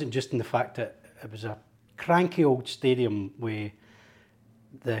wasn't just in the fact that it was a cranky old stadium with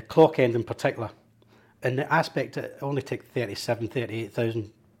the clock end in particular, and the aspect that it only took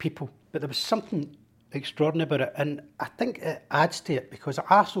 38,000 people, but there was something extraordinary about it, and I think it adds to it, because at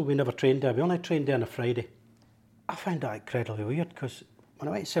Arsenal we never trained there, we only trained there on a Friday. I found that incredibly weird, because when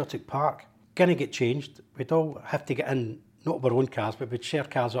I went to Celtic Park, going to get changed, we'd all have to get in, not our own cars, but we'd share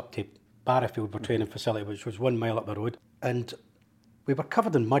cars up to Barrowfield, our training facility, which was 1 mile up the road, and we were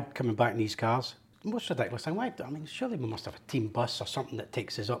covered in mud coming back in these cars. The most ridiculous thing, I mean, surely we must have a team bus or something that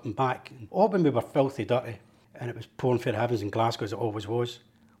takes us up and back. And all when we were filthy dirty, and it was pouring for the heavens in Glasgow, as it always was,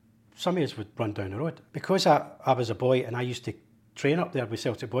 some of us would run down the road. Because I was a boy and I used to train up there with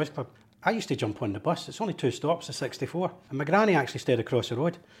Celtic Boys Club, I used to jump on the bus. It's only 2 stops to 64. And my granny actually stayed across the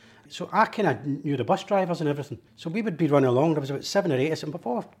road. So I kind of knew the bus drivers and everything. So we would be running along. There was about 7 or 8 of us, and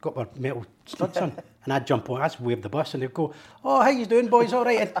before I've got my metal studs on, and I'd jump on, I'd wave the bus, and they'd go, "Oh, how you doing, boys? All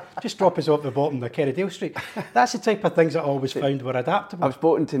right?" And just drop us off the bottom of Kerrydale Street. That's the type of things that I always found were adaptable. I've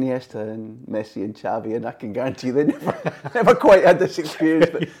spoken to Iniesta and Messi and Xavi, and I can guarantee they never quite had this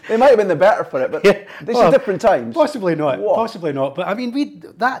experience, but they might have been the better for it, but these are different times. Possibly not, possibly not. But I mean,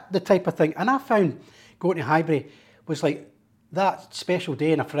 the type of thing, and I found going to Highbury was like that special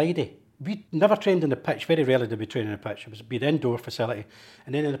day on a Friday. We never trained in the pitch. Very rarely did we train in the pitch. It would be the indoor facility,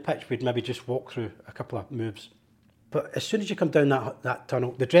 and then in the pitch we'd maybe just walk through a couple of moves. But as soon as you come down that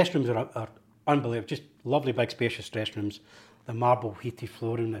tunnel, the dressing rooms are unbelievable. Just lovely big spacious dressing rooms. The marble heated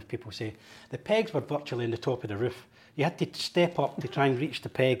flooring, as people say. The pegs were virtually on the top of the roof. You had to step up to try and reach the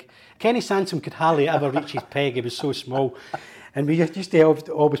peg. Kenny Sansom could hardly ever reach his peg. He was so small, and we used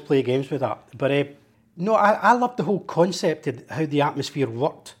to always play games with that. But no, I loved the whole concept of how the atmosphere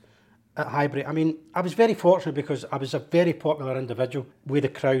worked at Highbury. I mean, I was very fortunate because I was a very popular individual with the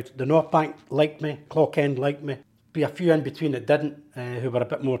crowd. The North Bank liked me, Clock End liked me. Be a few in between that didn't, who were a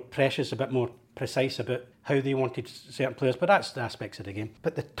bit more precious, a bit more precise about how they wanted certain players, but that's the aspects of the game.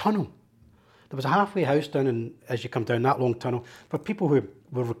 But the tunnel, there was a halfway house down, as you come down that long tunnel, for people who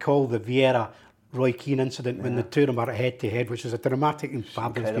will recall the Vieira Roy Keane incident when the two of them are head to head, which is a dramatic and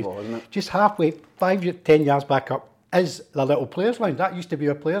fabulous incredible, piece. isn't it? Just halfway, 10 yards back up, is the little players' lounge. That used to be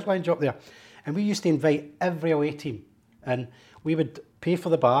our players' lounge up there. And we used to invite every away team. And we would pay for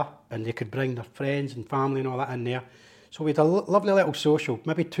the bar, and they could bring their friends and family and all that in there. So we had a lovely little social,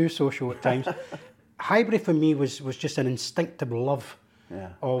 maybe too social at times. Highbury for me was just an instinctive love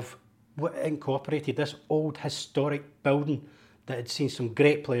of what incorporated this old historic building that had seen some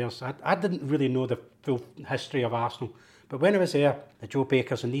great players. I didn't really know the full history of Arsenal, but when I was there, the Joe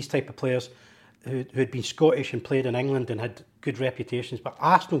Bakers and these type of players who had been Scottish and played in England and had good reputations, but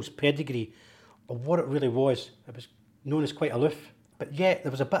Arsenal's pedigree of what it really was, it was known as quite aloof, but yet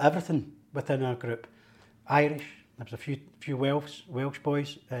there was a bit of everything within our group. Irish, there was a few Welsh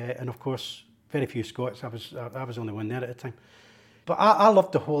boys, and of course very few Scots. I was only one there at the time. But I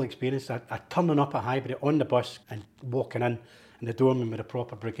loved the whole experience. I turning up at Highbury on the bus and walking in, and the doorman with a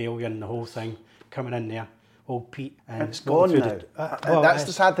proper regalia and the whole thing, coming in there, old Pete. And it's gone now. That's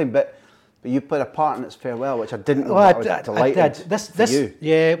the sad thing, but you played a part in its farewell, which I didn't know. I was delighted for you.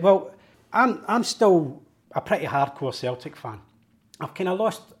 Yeah, well, I'm still a pretty hardcore Celtic fan. I've kind of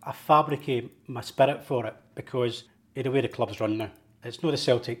lost a fabric of my spirit for it because of the way the club's run now. It's not the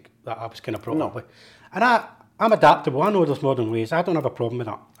Celtic that I was kind of brought up with. And I'm adaptable. I know there's modern ways. I don't have a problem with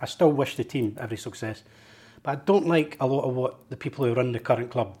that. I still wish the team every success. But I don't like a lot of what the people who run the current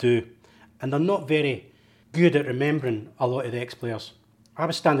club do. And they're not very good at remembering a lot of the ex-players. I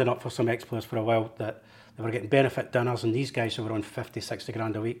was standing up for some ex-players for a while that they were getting benefit dinners, and these guys who were on 50, 60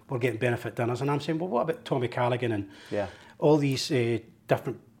 grand a week were getting benefit dinners. And I'm saying, well, what about Tommy Callaghan and all these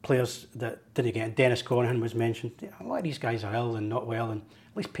different players that didn't get it? Dennis Conahan was mentioned. A lot of these guys are ill and not well, and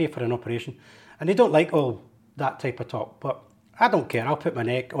at least pay for an operation. And they don't like all that type of talk, but I don't care. I'll put my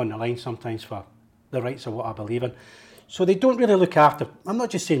neck on the line sometimes for the rights of what I believe in. So they don't really look after, I'm not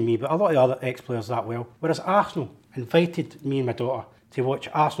just saying me, but a lot of other ex-players that well. Whereas Arsenal invited me and my daughter to watch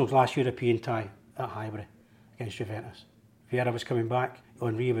Arsenal's last European tie at Highbury against Juventus. Vieira was coming back.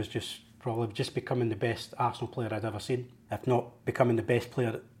 Henry was probably becoming the best Arsenal player I'd ever seen, if not becoming the best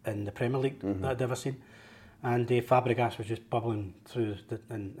player in the Premier League that I'd ever seen. And Fabregas was just bubbling through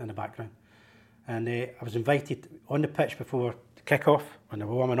in the background. And I was invited on the pitch before the kick-off, when they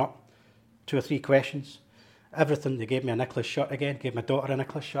were warming up, 2 or 3 questions. Everything. They gave me a Nicholas shirt again, gave my daughter a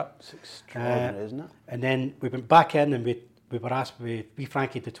Nicholas shirt. It's extraordinary, isn't it? And then we went back in and we were asked,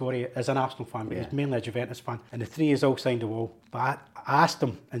 Frankie Dettori is an Arsenal fan, but he's mainly a Juventus fan. And the 3 is all signed the wall. But I asked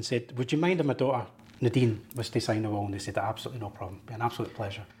them and said, would you mind if my daughter Nadine was to sign the wall? And they said, absolutely no problem. It'd be an absolute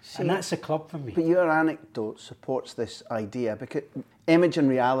pleasure. And that's the club for me. But your anecdote supports this idea, because image and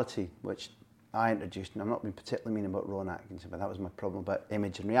reality, which I introduced, and I'm not being particularly mean about Ron Atkinson, but that was my problem about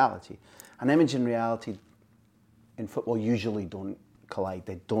image and reality. And image and reality in football usually don't collide,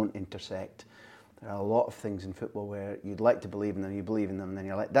 they don't intersect. There are a lot of things in football where you'd like to believe in them, you believe in them, and then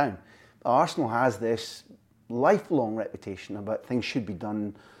you're let down. But Arsenal has this lifelong reputation about things should be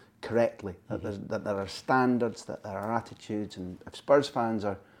done correctly, that there are standards, that there are attitudes, and if Spurs fans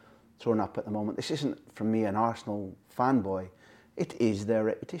are thrown up at the moment, this isn't from me an Arsenal fanboy, it is their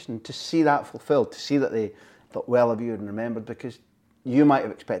reputation. To see that fulfilled, to see that they thought well of you and remembered, because you might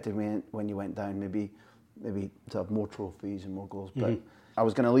have expected me when you went down maybe to have more trophies and more goals, but I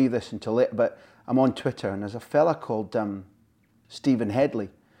was going to leave this until later, but I'm on Twitter and there's a fella called Stephen Headley,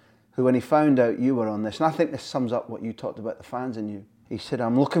 who when he found out you were on this, and I think this sums up what you talked about, the fans in you, he said,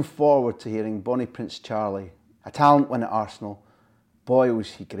 I'm looking forward to hearing Bonnie Prince Charlie, a talent when at Arsenal, boy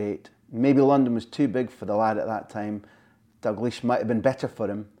was he great, maybe London was too big for the lad at that time, Dalglish might have been better for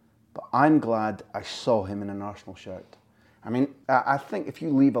him, but I'm glad I saw him in an Arsenal shirt. I mean, I think if you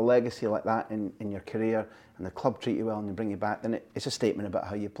leave a legacy like that in your career and the club treat you well and they bring you back, then it's a statement about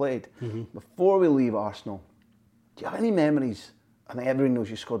how you played. Before we leave Arsenal, do you have any memories? I think everyone knows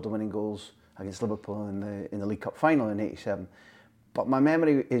you scored the winning goals against Liverpool in the League Cup final in '87. But my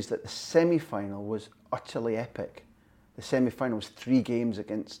memory is that the semi-final was utterly epic. The semi-final was 3 games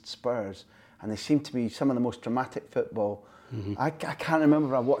against Spurs, and they seemed to be some of the most dramatic football. I can't remember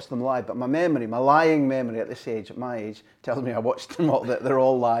if I watched them live, but my lying memory at this age, at my age, tells me I watched them all, that they're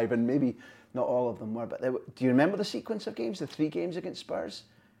all live, and maybe not all of them were. But do you remember the sequence of games, the 3 games against Spurs?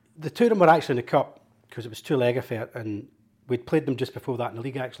 The 2 of them were actually in the Cup, because it was 2-leg affair, and we'd played them just before that in the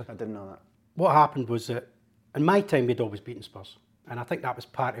league, actually. I didn't know that. What happened was that, in my time, we'd always beaten Spurs, and I think that was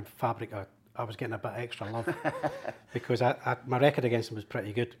part of the fabric. I was getting a bit extra love, because my record against them was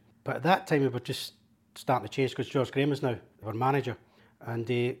pretty good. But at that time, we were just starting to change, because George Graham is now our manager, and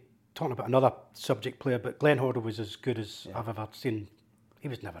talking about another subject player, but Glenn Hoddle was as good as I've ever seen. He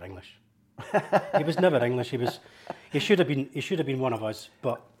was never English. He was never English. He should have been one of us.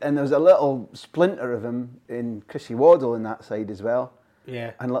 But And there was a little splinter of him in Chrissy Waddle in that side as well.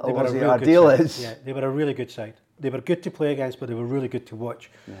 yeah, And little they were a Ozzy real good Ardiles. side. Yeah, they were a really good side. They were good to play against, but they were really good to watch.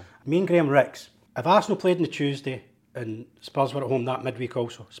 Yeah. Me and Graham Ricks, if Arsenal played on the Tuesday and Spurs were at home that midweek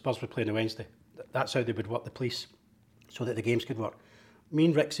also, Spurs would play on the Wednesday. That's how they would work the police, so that the games could work. Me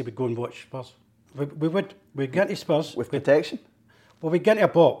and Rixie would go and watch Spurs. We'd get into Spurs. With protection. Well, we'd get into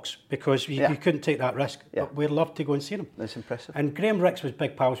a box because you Yeah. couldn't take that risk. Yeah. But we'd love to go and see them. That's impressive. And Graham Ricks was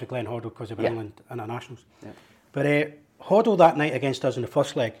big pals with Glenn Hoddle because they were Yeah. England internationals. Yeah. But Hoddle that night against us in the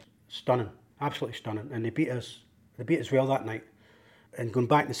first leg, stunning, absolutely stunning. And they beat us well that night. And going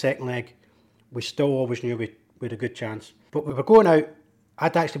back to the second leg, we still always knew we had a good chance. But we were going out.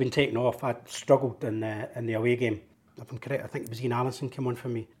 I'd actually been taken off. I'd struggled in the away game. If I'm correct, I think it was Ian Allinson came on for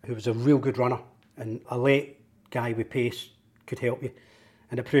me, who was a real good runner. And a late guy with pace could help you.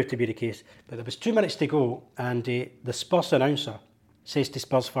 And it proved to be the case. But there was 2 minutes to go, and the Spurs announcer says to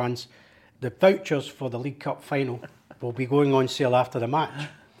Spurs fans, the vouchers for the League Cup final will be going on sale after the match.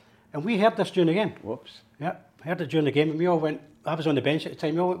 And we heard this during the game. Whoops. Yeah, heard it during the game, and we all went, I was on the bench at the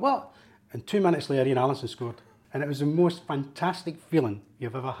time, we all went, what? And 2 minutes later, Ian Allinson scored. And it was the most fantastic feeling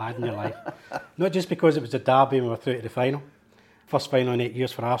you've ever had in your life. Not just because it was a derby and we were through to the final, first final in 8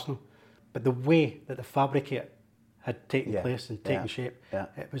 years for Arsenal, but the way that the fabric had taken place and taken shape. Yeah.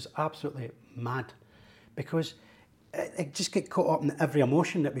 It was absolutely mad. Because it just got caught up in every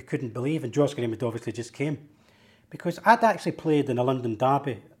emotion that we couldn't believe, and George Graham had obviously just came. Because I'd actually played in a London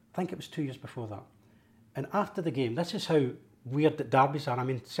derby, I think it was 2 years before that. And after the game, this is how weird that derbies are. I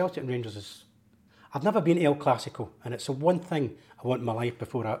mean, Celtic and Rangers is... I've never been to El Clasico, and it's the one thing I want in my life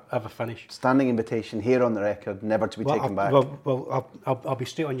before I ever finish. Standing invitation here on the record, never to be taken back. I'll be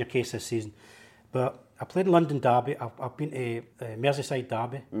straight on your case this season. But I played in London derby, I've been to Merseyside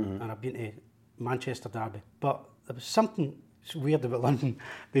derby, and I've been to Manchester derby. But there was something weird about London.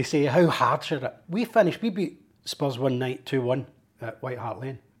 They say, how hard should it? We beat Spurs one night 2-1 at White Hart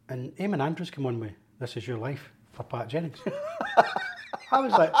Lane. And Eamon Andrews came on with This Is Your Life for Pat Jennings. I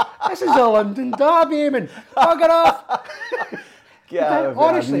was like, this is a London derby, Eamon. Fuck it off. Yeah,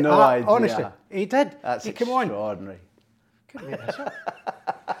 honestly, I have no idea. honestly, he did. That's he came on. extraordinary. Couldn't make this up.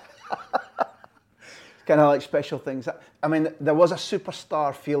 It's kind of like special things. I mean, there was a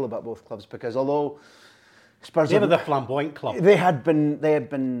superstar feel about both clubs because although Spurs They were the flamboyant club. they had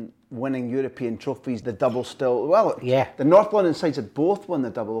been winning European trophies, the double still. Well, Yeah. the North London sides had both won the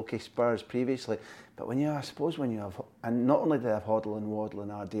double. Okay, Spurs previously, but when you have, and not only did they have Hoddle and Waddle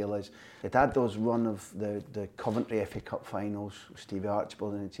and Ardiles, they'd had those run of the Coventry FA Cup finals, with Stevie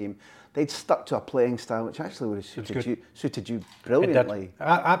Archibald in the team. They'd stuck to a playing style which actually would have suited you brilliantly.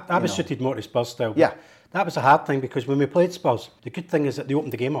 I was suited more to Spurs style. Yeah. That was a hard thing because when we played Spurs, the good thing is that they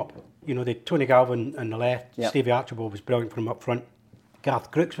opened the game up. You know, they had Tony Galvin on the left, Yeah. Stevie Archibald was brilliant from up front.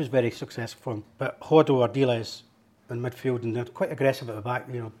 Garth Crooks was very successful for him. But Hoddle, Ardiles in midfield, and they're quite aggressive at the back.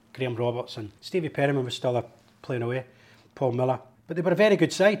 You know, Graham Roberts and Stevie Perryman was still playing away, Paul Miller. But they were a very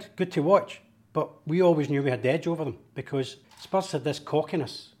good side, good to watch. But we always knew we had the edge over them because Spurs had this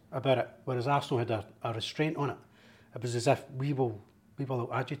cockiness about it, whereas Arsenal had a restraint on it. It was as if we will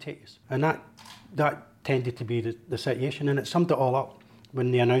agitate us. And that tended to be the situation, and it summed it all up when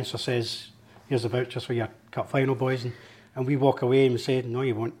the announcer says, here's the vouchers for your cup final, boys, and we walk away and say, no,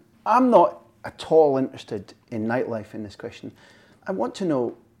 you won't. I'm not at all interested in nightlife in this question. I want to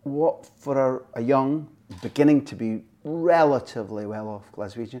know what, for a young, beginning to be relatively well-off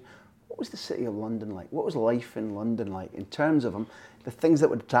Glaswegian, what was the city of London like? What was life in London like in terms of the things that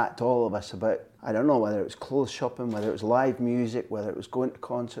would attract all of us about, I don't know, whether it was clothes shopping, whether it was live music, whether it was going to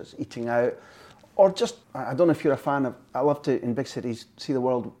concerts, eating out, or just, I don't know if you're a fan of, I love to, in big cities, see the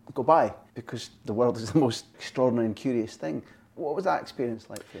world go by, because the world is the most extraordinary and curious thing. What was that experience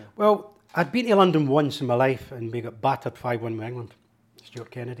like for you? Well, I'd been to London once in my life, and we got battered 5-1 with England, Stuart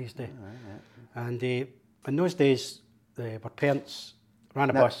Kennedy's day. Right. And in those days, our parents ran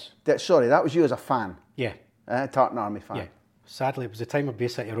a Now, bus. Sorry, that was you as a fan, Yeah, Tartan Army fan. yeah. Sadly, it was the time of Bay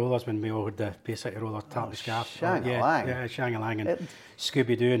City Rollers when we all had the Bay City Roller tartan scarf. Shang-a-lang. Yeah, Shang-a-lang and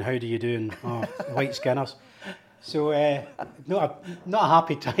Scooby-Doo and How Do You Do and White Skinners. So, not a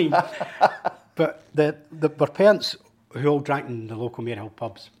happy time. But our parents, who all drank in the local Maryhill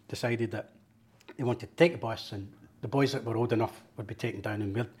pubs, decided that they wanted to take the bus and the boys that were old enough would be taken down.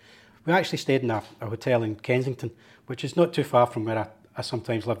 And we actually stayed in a hotel in Kensington, which is not too far from where I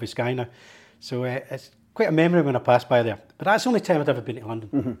sometimes live with Sky now. So it's quite a memory when I pass by there. But that's the only time I'd ever been to London.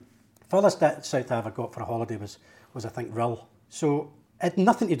 Mm-hmm. Furthest south I ever got for a holiday was I think Rhyl. So it had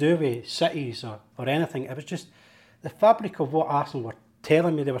nothing to do with cities or anything. It was just the fabric of what Arsenal were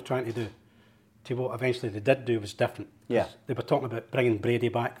telling me they were trying to do. to what eventually they did do was different. Yeah. They were talking about bringing Brady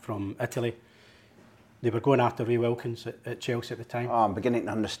back from Italy. They were going after Ray Wilkins at Chelsea at the time. Oh, I'm beginning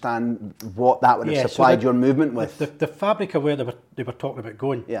to understand what that would have supplied your movement with. The fabric of where they were talking about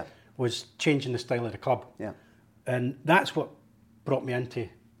going was changing the style of the club. Yeah. And that's what brought me into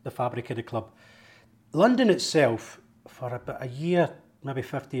the fabric of the club. London itself, for about a year, maybe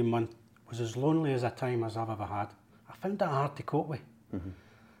 15 months, was as lonely as a time as I've ever had. I found that hard to cope with. Mm-hmm.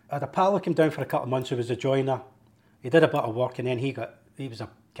 I had a pal who came down for a couple of months who was a joiner. He did a bit of work and then he was a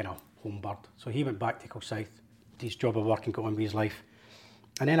kind of home bird. So he went back to Kilsyth, did his job of work and got on with his life.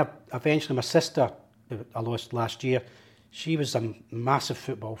 And then eventually my sister, who I lost last year, she was a massive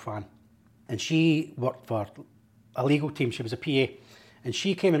football fan. And she worked for a legal team. She was a PA. And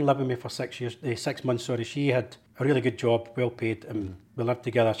she came and lived with me for 6 months. She had a really good job, well paid, and we lived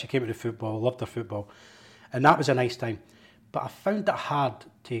together. She came into football, loved her football. And that was a nice time. But I found it hard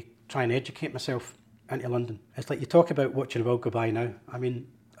to try and educate myself into London. It's like you talk about watching the world go by now. I mean,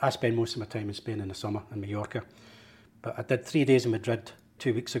 I spend most of my time in Spain in the summer, in Mallorca. But I did 3 days in Madrid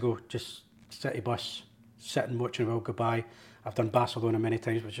 2 weeks ago, just city bus, sitting, watching the world go by. I've done Barcelona many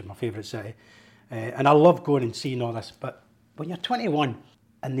times, which is my favourite city. And I love going and seeing all this. But when you're 21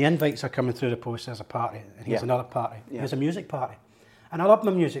 and the invites are coming through the post, there's a party, and here's another party, here's a music party. And I love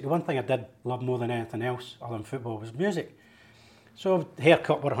my music. The one thing I did love more than anything else other than football was music. So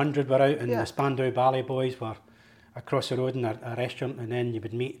Haircut were 100 were out, and the Spandau Ballet Boys were across the road in a restaurant, and then you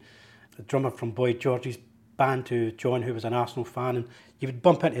would meet the drummer from Boy George's band, John, who was an Arsenal fan, and you would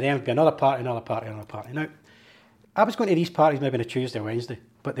bump into them. It would be another party, another party, another party. Now, I was going to these parties maybe on a Tuesday or Wednesday,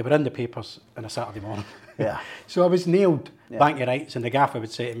 but they were in the papers on a Saturday morning. Yeah. So I was nailed back to rights, and the gaffer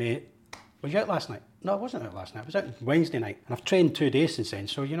would say to me, "Was you out last night?" "No, I wasn't out last night. I was out Wednesday night." And I've trained 2 days since then,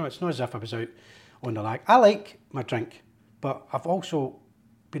 so, it's not as if I was out on the lag. I like my drink, but I've also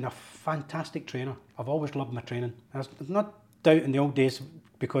been a fantastic trainer. I've always loved my training. There's not doubt in the old days,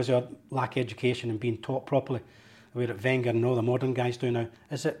 because of lack of education and being taught properly, the way that Wenger and all the modern guys do now,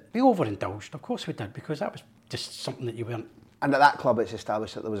 is that we overindulged. Of course we did, because that was just something that you weren't. And at that club, it's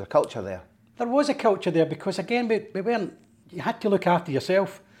established that there was a culture there. There was a culture there, because again, we weren't. You had to look after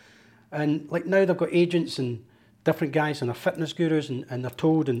yourself, and like now they've got agents and different guys and they're fitness gurus, and they're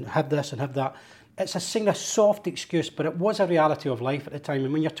told and have this and have that. It's a soft excuse, but it was a reality of life at the time.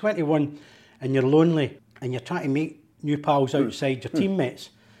 And when you're 21 and you're lonely and you're trying to make new pals outside your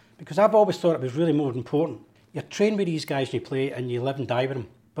teammates, because I've always thought it was really more important. You train with these guys and you play and you live and die with them,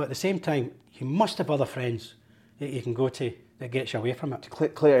 but at the same time, you must have other friends that you can go to that gets you away from it.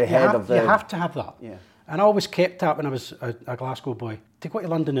 Clear your head of the... You have to have that. Yeah. And I always kept that when I was a Glasgow boy. To go to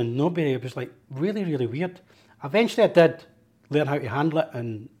London and nobody, it was like really, really weird. Eventually I did learn how to handle it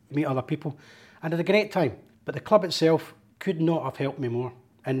and meet other people, and had a great time. But the club itself could not have helped me more.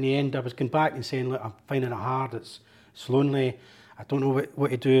 In the end, I was going back and saying, "Look, I'm finding it hard, it's lonely, I don't know what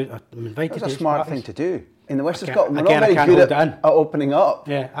to do." I'm invited to That's a smart parties. thing to do. In the West of Scotland, we're again, not I very can't good hold at opening up.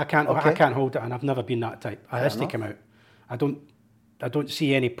 Yeah, I can't hold it, and I've never been that type. I has to come out. I don't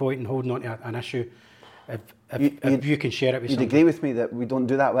see any point in holding on to an issue if you can share it with You'd somebody. agree with me that we don't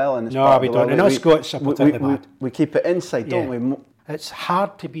do that well in this No, part we of the don't. world. And us Scots are particularly bad. We keep it inside, don't we? It's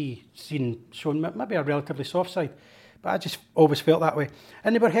hard to be shown maybe a relatively soft side, but I just always felt that way.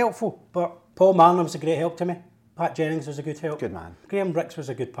 And they were helpful, but Paul Marlon was a great help to me. Pat Jennings was a good help. Good man. Graham Ricks was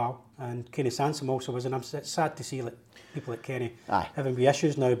a good pal, and Kenny Sansom also was, and it's sad to see people like Kenny having wee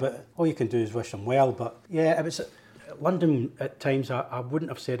issues now, but all you can do is wish them well. But yeah, it was London at times. I wouldn't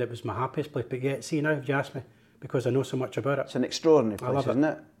have said it was my happiest place, but yeah, see now you asked me, because I know so much about it. It's an extraordinary place, isn't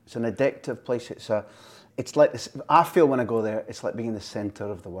it? It's an addictive place. It's like this. I feel when I go there, it's like being in the centre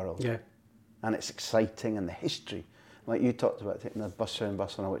of the world. Yeah. And it's exciting, and the history, like you talked about, taking the bus around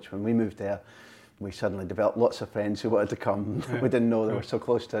Barcelona, which when we moved there, we suddenly developed lots of friends who wanted to come. Yeah. We didn't know they were so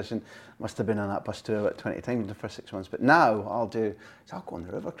close to us, and must have been on that bus tour about 20 times in the first 6 months. But now I'll go on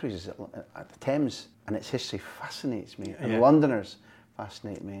the river cruises at the Thames, and its history fascinates me, and Londoners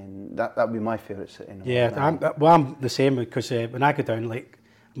fascinate me, and that would be my favourite city. I'm the same, because when I go down like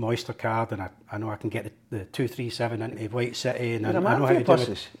my Oyster card, and I know I can get the 237 into White City, and You're a man I know for how your to do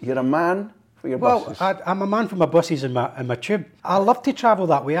buses. You're a man for your buses. Well, I'm a man for my buses and my tube. I love to travel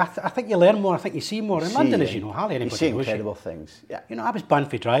that way. I think you learn more. I think you see more. In London, as you know, hardly anybody knows you. You see incredible things. Yeah. I was banned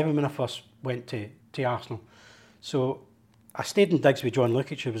for driving when I first went to Arsenal. So I stayed in digs with John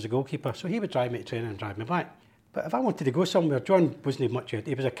Lukic, who was the goalkeeper. So he would drive me to training and drive me back. But if I wanted to go somewhere, John wasn't much out.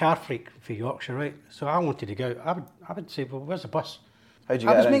 He was a car freak for Yorkshire, right? So I wanted to go out. I would say, well, where's the bus? How'd you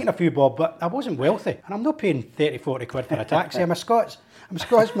I get was around? making a few bob, but I wasn't wealthy. And I'm not paying 30, 40 quid for a taxi. I'm a I'm a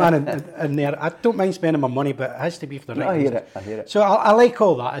Scottish man in there. I don't mind spending my money, but it has to be for the right reasons. I hear it. So I like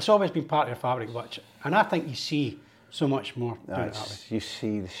all that. It's always been part of the fabric, and I think you see so much more doing it that way. You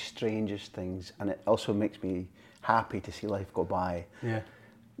see the strangest things, and it also makes me happy to see life go by. Yeah.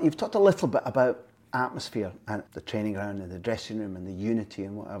 You've talked a little bit about atmosphere and the training ground and the dressing room and the unity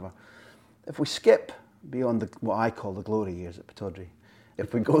and whatever. If we skip beyond what I call the glory years at Pittodrie,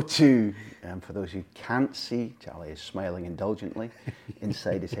 if we go to, for those who can't see, Charlie is smiling indulgently.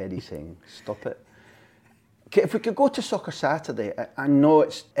 Inside his head he's saying, stop it. Okay, if we could go to Soccer Saturday, I know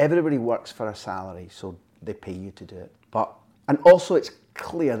everybody works for a salary, so they pay you to do it. And also it's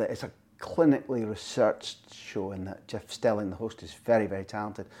clear that it's a clinically researched show and that Jeff Stelling, the host, is very, very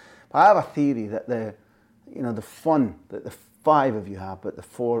talented. But I have a theory that the fun that the five of you have, but the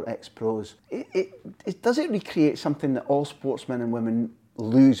 4 ex-pros, does it recreate something that all sportsmen and women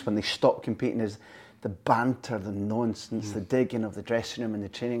lose when they stop competing, is the banter, the nonsense, the digging of the dressing room and the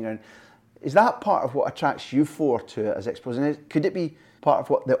training ground. Is that part of what attracts you 4 to it as ex-pros? And could it be part of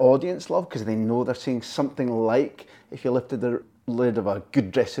what the audience love because they know they're seeing something like if you lifted the lid of a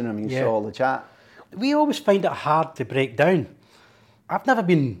good dressing room and you saw all the chat? We always find it hard to break down. I've never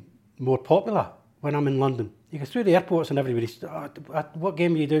been more popular when I'm in London. You go through the airports and everybody's, what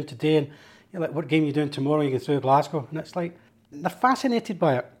game are you doing today? And you're like, what game are you doing tomorrow? You go through Glasgow. And it's like, they're fascinated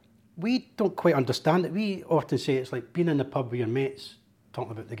by it. We don't quite understand it. We often say it's like being in the pub with your mates,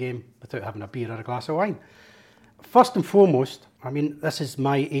 talking about the game without having a beer or a glass of wine. First and foremost, I mean, this is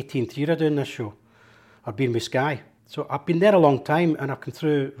my 18th year of doing this show. I've been with Sky. So I've been there a long time, and I've come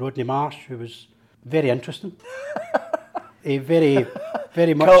through Rodney Marsh, who was very interesting. A very,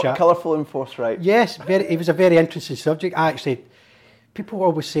 very much... Colourful and forthright. Yes, it was a very interesting subject. People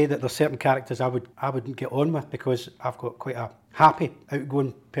always say that there's certain characters I wouldn't get on with because I've got quite a happy,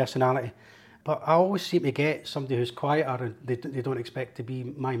 outgoing personality. But I always seem to get somebody who's quieter and they don't expect to be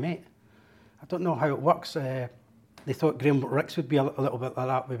my mate. I don't know how it works. They thought Graham Ricks would be a little bit like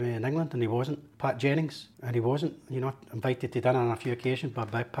that with me in England, and he wasn't. Pat Jennings, and he wasn't. Invited to dinner on a few occasions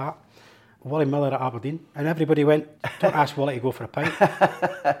by Pat. Wally Miller at Aberdeen, and everybody went, don't ask Wally to go for a pint.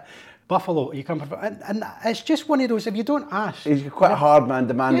 Buffalo, you come from, and it's just one of those, if you don't ask. He's quite a hard man,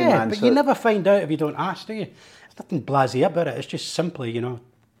 demanding man. But you never find out if you don't ask, do you? There's nothing blasé about it, it's just simply, do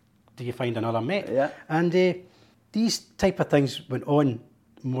you find another mate? Yeah. And these type of things went on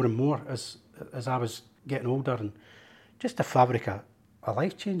more and more as I was getting older, and just the fabric of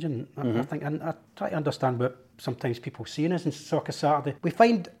life changing, I think, and I try to understand what sometimes people see in us in Soccer Saturday. We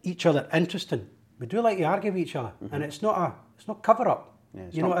find each other interesting. We do like to argue with each other, and it's not cover up.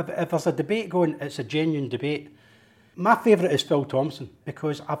 Yeah, if there's a debate going, it's a genuine debate. My favourite is Phil Thompson,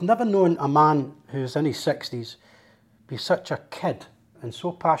 because I've never known a man who's in his 60s be such a kid and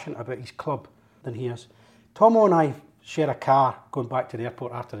so passionate about his club than he is. Tomo and I share a car going back to the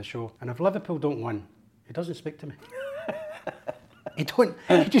airport after the show, and if Liverpool don't win, he doesn't speak to me. He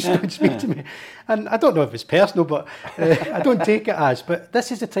just don't speak to me. And I don't know if it's personal, but I don't take it as. But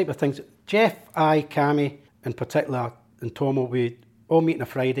this is the type of things. Jeff, Cammy in particular, and Tomo, we all meet on a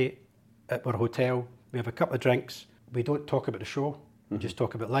Friday at our hotel. We have a couple of drinks. We don't talk about the show. We just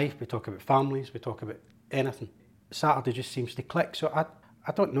talk about life. We talk about families. We talk about anything. Saturday just seems to click. So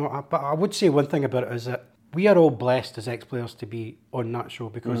I don't know. But I would say one thing about it is that we are all blessed as ex-players to be on that show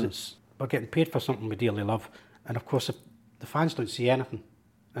because we're getting paid for something we dearly love. And of course, if the fans don't see anything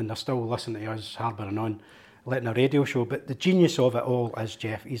and they're still listening to us harbouring on, letting a radio show. But the genius of it all is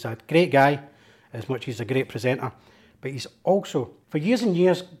Jeff. He's a great guy, as much as he's a great presenter. But he's also, for years and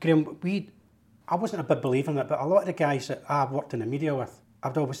years, Graham, I wasn't a big believer in it, but a lot of the guys that I've worked in the media with,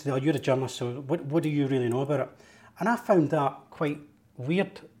 I'd always say, you're a journalist, so what do you really know about it? And I found that quite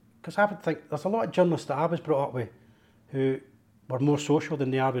weird, because I would think there's a lot of journalists that I was brought up with who were more social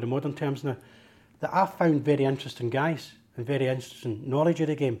than they are with the modern terms now, that I found very interesting guys and very interesting knowledge of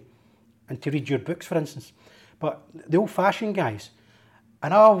the game, and to read your books, for instance. But the old-fashioned guys,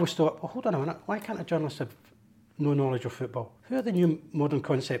 and I always thought, well, hold on a minute, why can't a journalist have no knowledge of football? Who are the new modern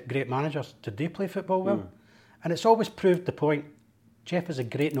concept great managers? Did they play football well? And it's always proved the point. Jeff has a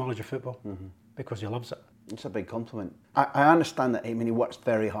great knowledge of football because he loves it. It's a big compliment. I understand that. I mean, he works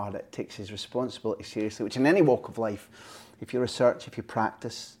very hard. It takes his responsibility seriously, which in any walk of life, if you research, if you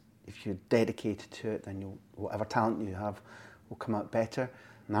practice, if you're dedicated to it, then whatever talent you have will come out better.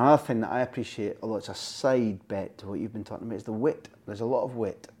 And another thing that I appreciate, although it's a side bet to what you've been talking about, is the wit. There's a lot of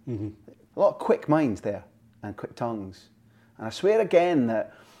wit. A lot of quick minds there and quick tongues. And I swear again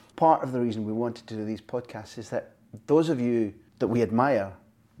that part of the reason we wanted to do these podcasts is that those of you that we admire,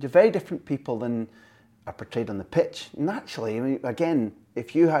 you're very different people than are portrayed on the pitch. Naturally, I mean, again,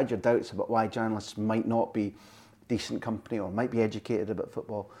 if you had your doubts about why journalists might not be decent company or might be educated about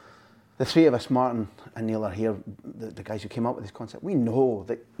football. The three of us, Martin and Neil, are here, the guys who came up with this concept. We know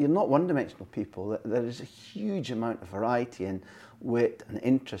that you're not one-dimensional people, that there is a huge amount of variety and wit and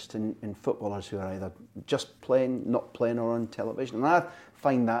interest in footballers who are either just playing, not playing, or on television. And I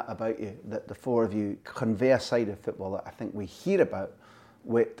find that about you, that the four of you convey a side of football that I think we hear about,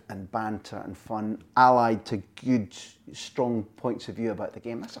 wit and banter and fun, allied to good, strong points of view about the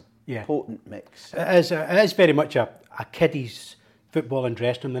game. That's a potent mix. It is very much a kiddies football and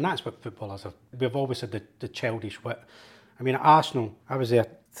dressing room, and that's what footballers are. We've always had the childish wit. I mean, at Arsenal, I was there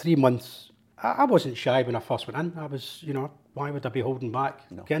 3 months. I wasn't shy when I first went in. I was, why would I be holding back?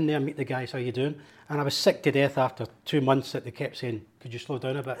 No. Get in there, meet the guys, how you doing? And I was sick to death after 2 months that they kept saying, could you slow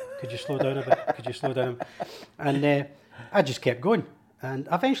down a bit? Could you slow down a bit? Could you slow down? And I just kept going. And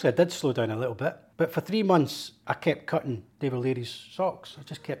eventually I did slow down a little bit. But for 3 months, I kept cutting David Leary's socks. I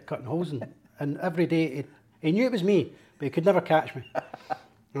just kept cutting holes in. And every day, he knew it was me, but he could never catch me.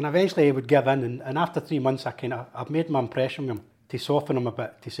 And eventually he would give in. And after 3 months, I've made my impression with him to soften him a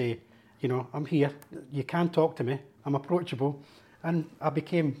bit, to say, I'm here. You can talk to me. I'm approachable. And I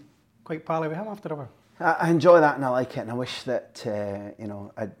became quite pally with him after a while. I enjoy that and I like it, and I wish that,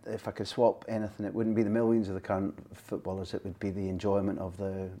 if I could swap anything, it wouldn't be the millions of the current footballers, it would be the enjoyment of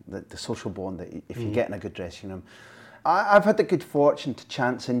the social bond that if you get in a good dressing room. I've had the good fortune to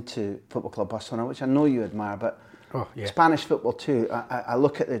chance into Football Club Barcelona, which I know you admire, but Spanish football too. I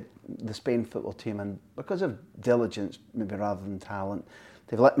look at the Spain football team, and because of diligence, maybe rather than talent,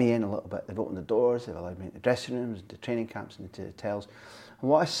 they've let me in a little bit. They've opened the doors, they've allowed me into dressing rooms, into training camps, and into hotels. And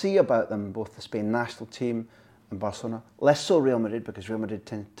what I see about them, both the Spain national team and Barcelona, less so Real Madrid, because Real Madrid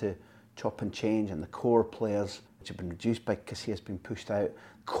tend to chop and change, and the core players, which have been reduced by Casillas being pushed out,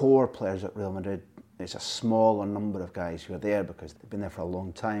 core players at Real Madrid, it's a smaller number of guys who are there because they've been there for a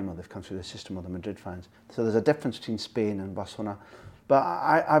long time, or they've come through the system, or the Madrid fans. So there's a difference between Spain and Barcelona. But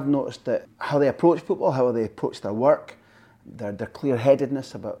I've noticed that how they approach football, how they approach their work, their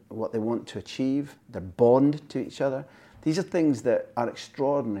clear-headedness about what they want to achieve, their bond to each other. These are things that are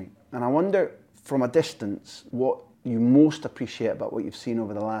extraordinary. And I wonder, from a distance, what you most appreciate about what you've seen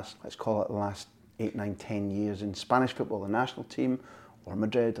over the last, let's call it the last 8, 9, 10 years in Spanish football, the national team, or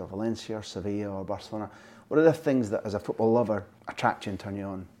Madrid, or Valencia, or Sevilla, or Barcelona. What are the things that, as a football lover, attract you and turn you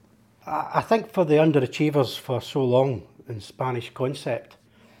on? I think for the underachievers for so long in Spanish concept,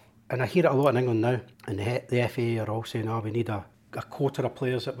 and I hear it a lot in England now, and the FA are all saying, we need a quota of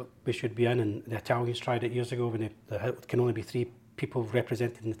players that we should be in, and the Italians tried it years ago when there can only be 3 people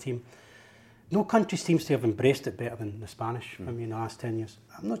represented in the team. No country seems to have embraced it better than the Spanish in the last 10 years.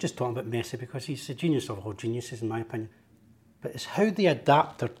 I'm not just talking about Messi, because he's the genius of all geniuses in my opinion, but it's how they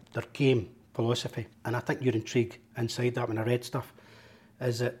adapt their game philosophy. And I think your intrigue inside that when I read stuff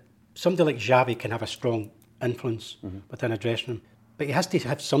is that somebody like Xavi can have a strong influence within a dressing room, but he has to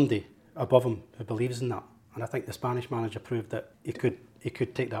have somebody above him who believes in that. And I think the Spanish manager proved that he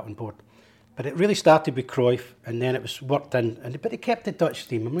could take that on board. But it really started with Cruyff, and then it was worked in. But he kept the Dutch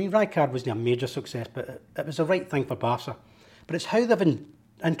team. I mean, Rijkaard wasn't a major success, but it was the right thing for Barca. But it's how they've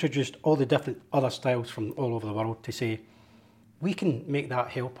introduced all the different other styles from all over the world to say, we can make that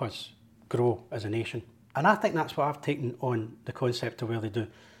help us grow as a nation. And I think that's what I've taken on the concept of where they do.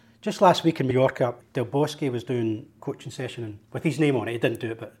 Just last week in Mallorca, Del Bosque was doing coaching session, and with his name on it, he didn't do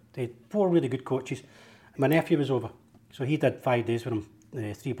it, but they had 4 really good coaches. And my nephew was over, so he did 5 days with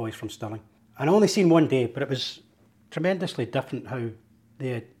him, 3 boys from Stirling. And I only seen 1 day, but it was tremendously different how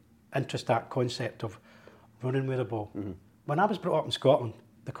they interest that concept of running with the ball. When I was brought up in Scotland,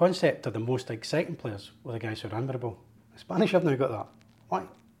 the concept of the most exciting players were the guys who ran with the ball. The Spanish have now got that. Why?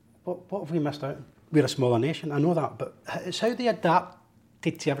 What have we missed out on? We're a smaller nation, I know that, but it's how they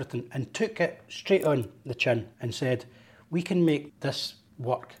adapted to everything and took it straight on the chin and said, we can make this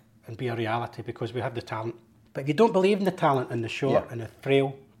work and be a reality because we have the talent. But if you don't believe in the talent and the short and the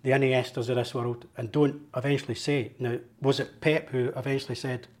frail, the Iniestas of this world, and don't eventually say, now, was it Pep who eventually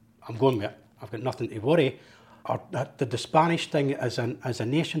said, I'm going with it, I've got nothing to worry, or did the Spanish thing as a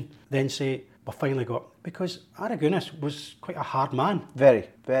nation then say, we finally got, because Aragonés was quite a hard man. Very,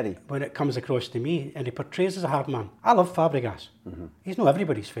 very. When it comes across to me, and he portrays as a hard man. I love Fabregas. He's not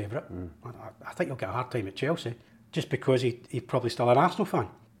everybody's favourite. I think he'll get a hard time at Chelsea, just because he's probably still an Arsenal fan.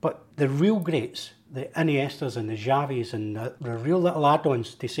 But the real greats, the Iniestas and the Xavis and the real little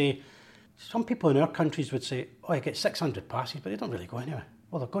add-ons, to say, some people in our countries would say, he gets 600 passes, but they don't really go anywhere.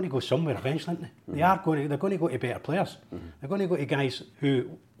 Well, they're going to go somewhere eventually, aren't they? They're going to go to better players. They're going to go to guys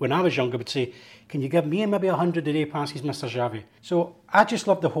who, when I was younger, would say, can you give me maybe 100 a day passes, Mr. Xavi? So I just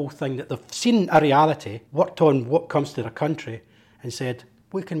love the whole thing that they've seen a reality, worked on what comes to their country, and said,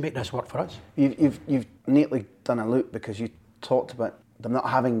 we can make this work for us. You've neatly done a loop, because you talked about them not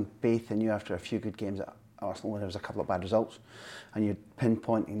having faith in you after a few good games at Arsenal when there was a couple of bad results, and you're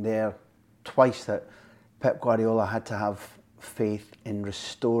pinpointing there twice that Pep Guardiola had to have faith in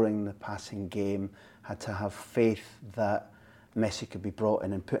restoring the passing game, had to have faith that Messi could be brought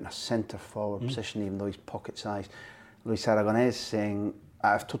in and put in a centre forward position, even though he's pocket sized. Luis Aragonés saying, I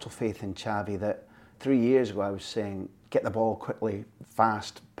have total faith in Xavi. That 3 years ago I was saying, get the ball quickly,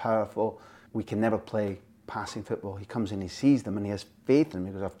 fast, powerful. We can never play passing football. He comes in, he sees them, and he has faith in them.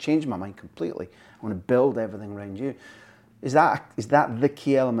 He goes, I've changed my mind completely. I want to build everything around you. Is that the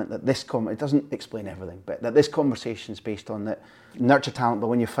key element that this it doesn't explain everything, but that this conversation is based on, that nurture talent, but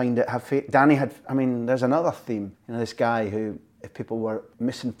when you find it, have faith. Danny had, there's another theme. This guy who, if people were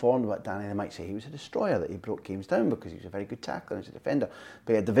misinformed about Danny, they might say he was a destroyer, that he broke games down because he was a very good tackler and he was a defender.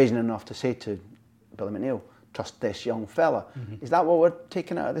 But he had the vision enough to say to Billy McNeill, trust this young fella. Is that what we're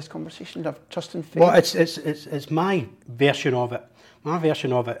taking out of this conversation, of trust and faith? Well, it's my version of it. My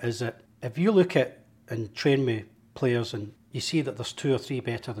version of it is that if you look at and train with players and you see that there's 2 or 3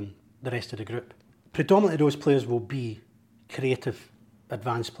 better than the rest of the group, predominantly those players will be creative,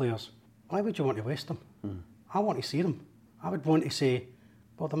 advanced players. Why would you want to waste them? I want to see them. I would want to say,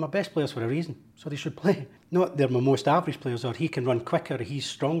 well, they're my best players for a reason, so they should play. Not they're my most average players, or he can run quicker, or he's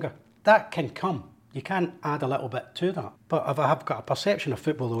stronger. That can come. You can add a little bit to that. But if I have got a perception of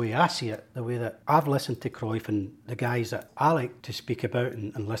football the way I see it, the way that I've listened to Cruyff and the guys that I like to speak about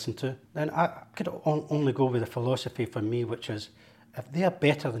and listen to, then I could only go with the philosophy for me, which is, if they're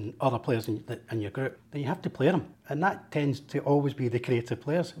better than other players in your group, then you have to play them. And that tends to always be the creative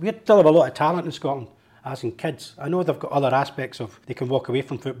players. We still have a lot of talent in Scotland, as in kids. I know they've got other aspects of, they can walk away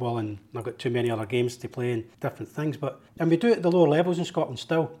from football and they've got too many other games to play and different things. And we do it at the lower levels in Scotland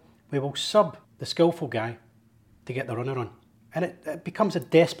still. We will sub the skillful guy to get the runner on. And it becomes a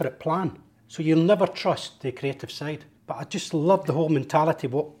desperate plan. So you'll never trust the creative side. But I just love the whole mentality.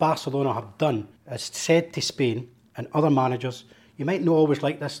 What Barcelona have done is said to Spain and other managers, you might not always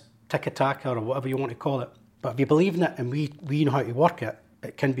like this tiki-taka or whatever you want to call it, but if you believe in it and we know how to work it,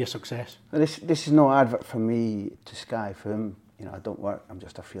 it can be a success. This is no advert for me to Sky, for whom, I don't work, I'm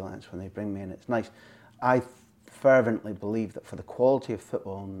just a freelance when they bring me in. It's nice. I fervently believe that for the quality of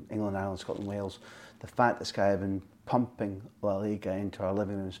football in England, Ireland, Scotland, Wales, the fact that Sky have been pumping La Liga into our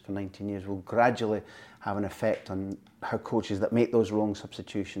living rooms for 19 years will gradually have an effect on how coaches that make those wrong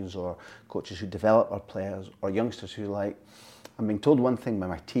substitutions, or coaches who develop our players, or youngsters who I'm being told one thing by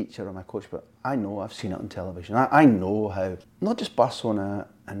my teacher or my coach, but I know, I've seen it on television. I know how, not just Barcelona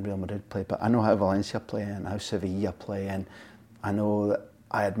and Real Madrid play, but I know how Valencia play and how Sevilla play, and I know that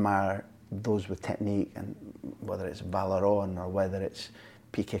I admire those with technique, and whether it's Valeron or whether it's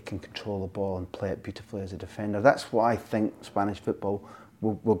Piqué can control the ball and play it beautifully as a defender. That's what I think Spanish football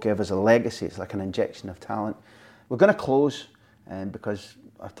will give as a legacy. It's like an injection of talent. We're going to close because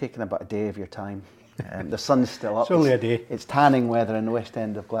I've taken about a day of your time. The sun's still up. It's only a day. It's tanning weather in the West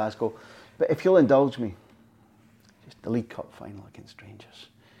End of Glasgow. But if you'll indulge me, just the League Cup final against Rangers,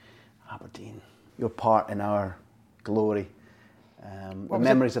 Aberdeen, your part in our glory. The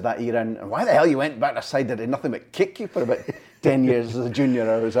memories of that era, and why the hell you went back to a side that did nothing but kick you for about 10 years as a junior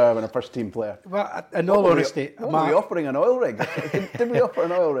or a reserve and a first team player. Well, in all honesty, were we offering an oil rig? Did we offer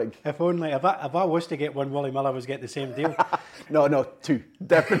an oil rig? If only, if I was to get one, Willie Miller was getting the same deal. No, 2,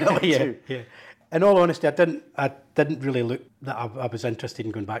 definitely 2. Yeah. In all honesty, I didn't really look that I was interested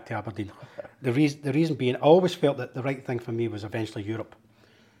in going back to Aberdeen. The reason being, I always felt that the right thing for me was eventually Europe.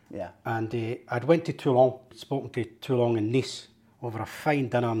 Yeah. And I'd went to Toulon, spoken to Toulon and Nice over a fine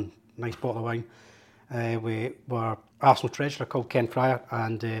dinner and nice bottle of wine. We were Arsenal treasurer called Ken Fryer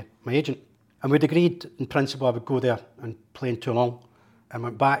and my agent. And we'd agreed in principle I would go there and play in Toulon. And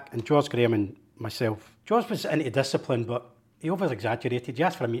went back, and George Graham and myself. George was into discipline, but he over-exaggerated. He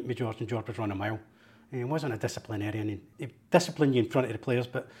asked for a meeting with George, and George would run a mile. He wasn't a disciplinarian. He'd discipline you in front of the players,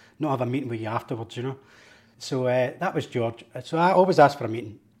 but not have a meeting with you afterwards, So that was George. So I always asked for a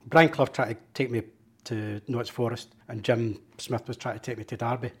meeting. Brian Clough tried to take me to Notts Forest, and Jim Smith was trying to take me to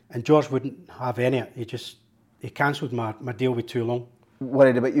Derby. And George wouldn't have any of it. He cancelled my deal with Toulon.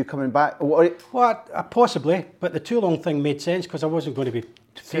 Worried about you coming back? Well, possibly, but the Toulon thing made sense because I wasn't going to be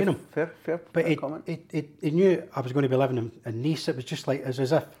seeing him. Fair But comment. He knew I was going to be living in Nice. It was just like as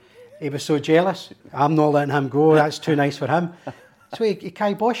if he was so jealous. I'm not letting him go. That's too nice for him. So he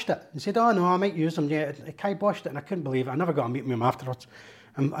kiboshed it and said, "Oh no, I might use him." Yeah, he kiboshed it, and I couldn't believe it. I never got a meeting with him afterwards.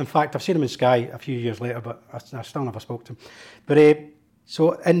 In fact, I've seen him in Sky a few years later, but I still never spoke to him. But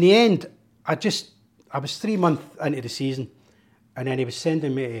so in the end, I was 3 months into the season, and then he was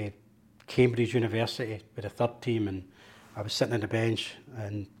sending me to Cambridge University with the third team, and I was sitting on the bench,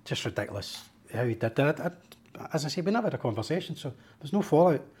 and just ridiculous how he did that. As I say, we never had a conversation, so there's no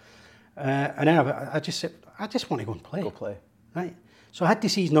fallout. And then I just said, I just want to go and play. Go play. Right. So I had to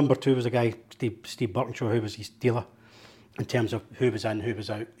see his number 2 was a guy, Steve Burtonshaw, who was his dealer in terms of who was in, who was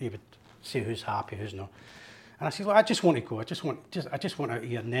out. He would say who's happy, who's not. And I said, look, I just want to go. I just want out of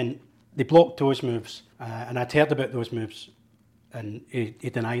here. And then they blocked those moves, and I'd heard about those moves, and he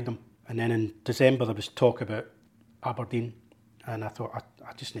denied them. And then in December there was talk about Aberdeen, and I thought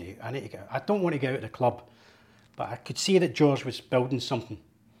I need to get out. I don't want to get out of the club, but I could see that George was building something.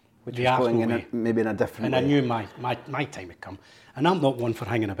 Which was going in maybe in a different way. And I knew my time had come. And I'm not one for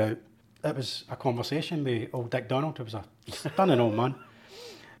hanging about. It was a conversation with old Dick Donald, who was a stunning old man.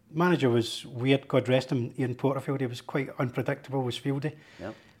 Manager was weird, God rest him, Ian Porterfield. He was quite unpredictable, was fieldy.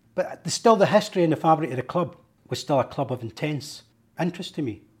 Yep. But still the history and the fabric of the club was still a club of intense interest to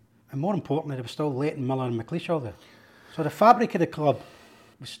me. And more importantly, there was still Leighton, Miller and McLeish there. So the fabric of the club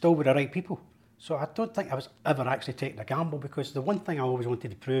was still with the right people. So I don't think I was ever actually taking a gamble, because the one thing I always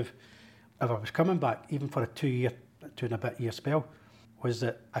wanted to prove, if I was coming back, even for a 2 and a bit year spell, was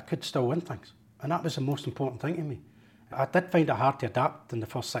that I could still win things. And that was the most important thing to me. I did find it hard to adapt in the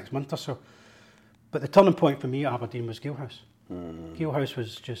first 6 months or so. But the turning point for me at Aberdeen was Galehouse. Galehouse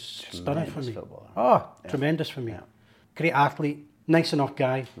was just stunning for me. Tremendous for me. Yeah. Great athlete, nice enough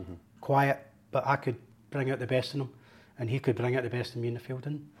guy, quiet, but I could bring out the best in him, and he could bring out the best in me in the field.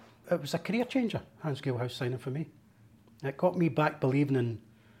 And it was a career changer, Hans Galehouse signing for me. It got me back believing in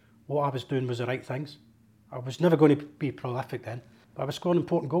what I was doing was the right things. I was never going to be prolific then, but I was scoring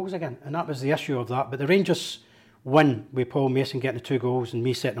important goals again, and that was the issue of that. But the Rangers win with Paul Mason getting the 2 goals and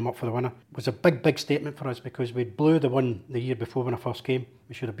me setting them up for the winner was a big statement for us, because we blew the one the year before when I first came.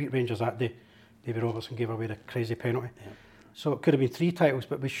 We should have beat Rangers that day. David Robertson gave away the crazy penalty. Yeah. So it could have been 3 titles,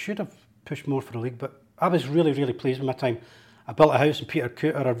 but we should have pushed more for the league. But I was really pleased with my time. I built a house in Peter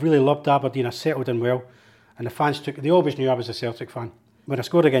Cooter. I really loved Aberdeen. I settled in well. And the fans they always knew I was a Celtic fan. When I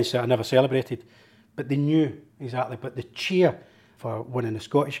scored against it, I never celebrated. But they knew exactly. But the cheer for winning the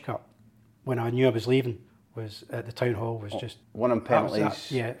Scottish Cup, when I knew I was leaving, was at the town hall, was just... One on penalties.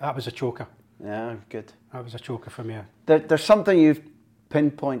 That was a choker. Yeah, good. That was a choker for me. There's something you've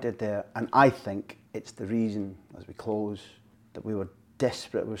pinpointed there, and I think it's the reason, as we close, that we were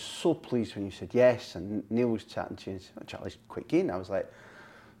desperate. We were so pleased when you said yes, and Neil was chatting to you and said, oh, Charlie's quite keen. I was like,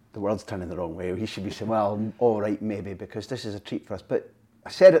 the world's turning the wrong way. He should be saying, well, all right, maybe, because this is a treat for us. But I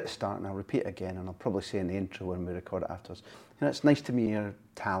said at the start, and I'll repeat it again, and I'll probably say in the intro when we record it afterwards, it's nice to meet your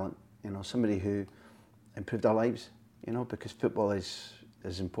talent, somebody who improved our lives, because football is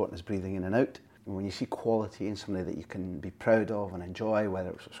as important as breathing in and out. And when you see quality in somebody that you can be proud of and enjoy, whether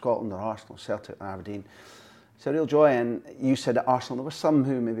it was Scotland or Arsenal, Celtic or Aberdeen, it's a real joy. And you said at Arsenal, there were some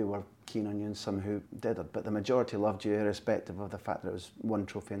who maybe were keen on you and some who didn't, but the majority loved you irrespective of the fact that it was one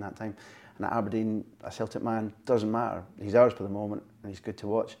trophy in that time. And at Aberdeen, a Celtic man, doesn't matter. He's ours for the moment and he's good to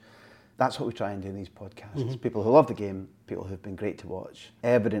watch. That's what we try and do in these podcasts. People who love the game, people who've been great to watch.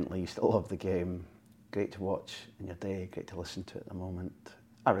 Evidently, you still love the game. Great to watch in your day, great to listen to at the moment.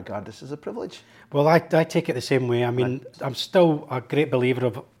 I regard this as a privilege. Well, I take it the same way. I mean, I'm still a great believer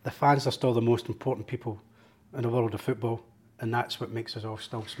of the fans are still the most important people in the world of football, and that's what makes us all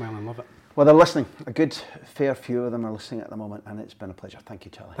still smile and love it. Well, they're listening. A good fair few of them are listening at the moment, and it's been a pleasure. Thank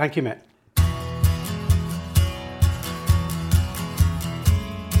you, Charlie. Thank you, mate.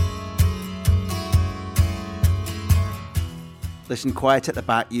 Listen, quiet at the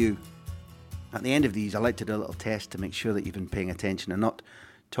back, you. At the end of these, I like to do a little test to make sure that you've been paying attention and not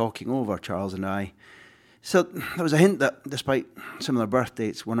talking over Charles and I. So there was a hint that despite similar birth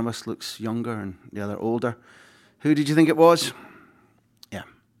dates, one of us looks younger and the other older. Who did you think it was? Yeah,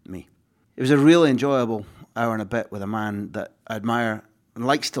 me. It was a really enjoyable hour and a bit with a man that I admire and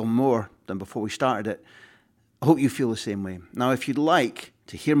like still more than before we started it. I hope you feel the same way. Now, if you'd like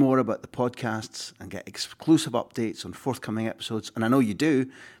to hear more about the podcasts and get exclusive updates on forthcoming episodes, and I know you do,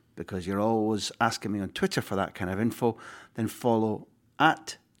 because you're always asking me on Twitter for that kind of info, then follow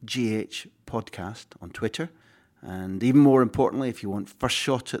at GH Podcast on Twitter. And even more importantly, if you want first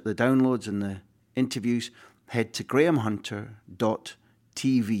shot at the downloads and the interviews, head to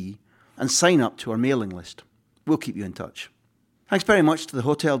grahamhunter.tv and sign up to our mailing list. We'll keep you in touch. Thanks very much to the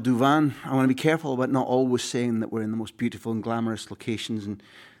Hotel du Vin. I want to be careful about not always saying that we're in the most beautiful and glamorous locations, and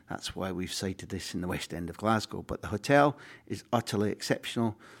that's why we've cited this in the West End of Glasgow. But the hotel is utterly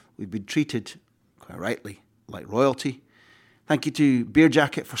exceptional. We've been treated, quite rightly, like royalty. Thank you to Beer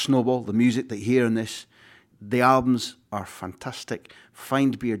Jacket for Snowball, the music that you hear in this. The albums are fantastic.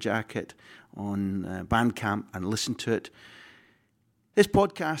 Find Beer Jacket on Bandcamp and listen to it. This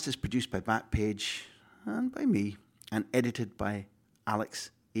podcast is produced by Backpage and by me, and edited by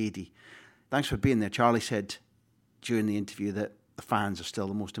Alex Adey. Thanks for being there. Charlie said during the interview that the fans are still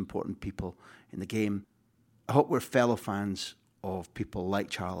the most important people in the game. I hope we're fellow fans of people like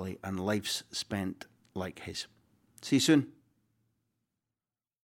Charlie and lives spent like his. See you soon.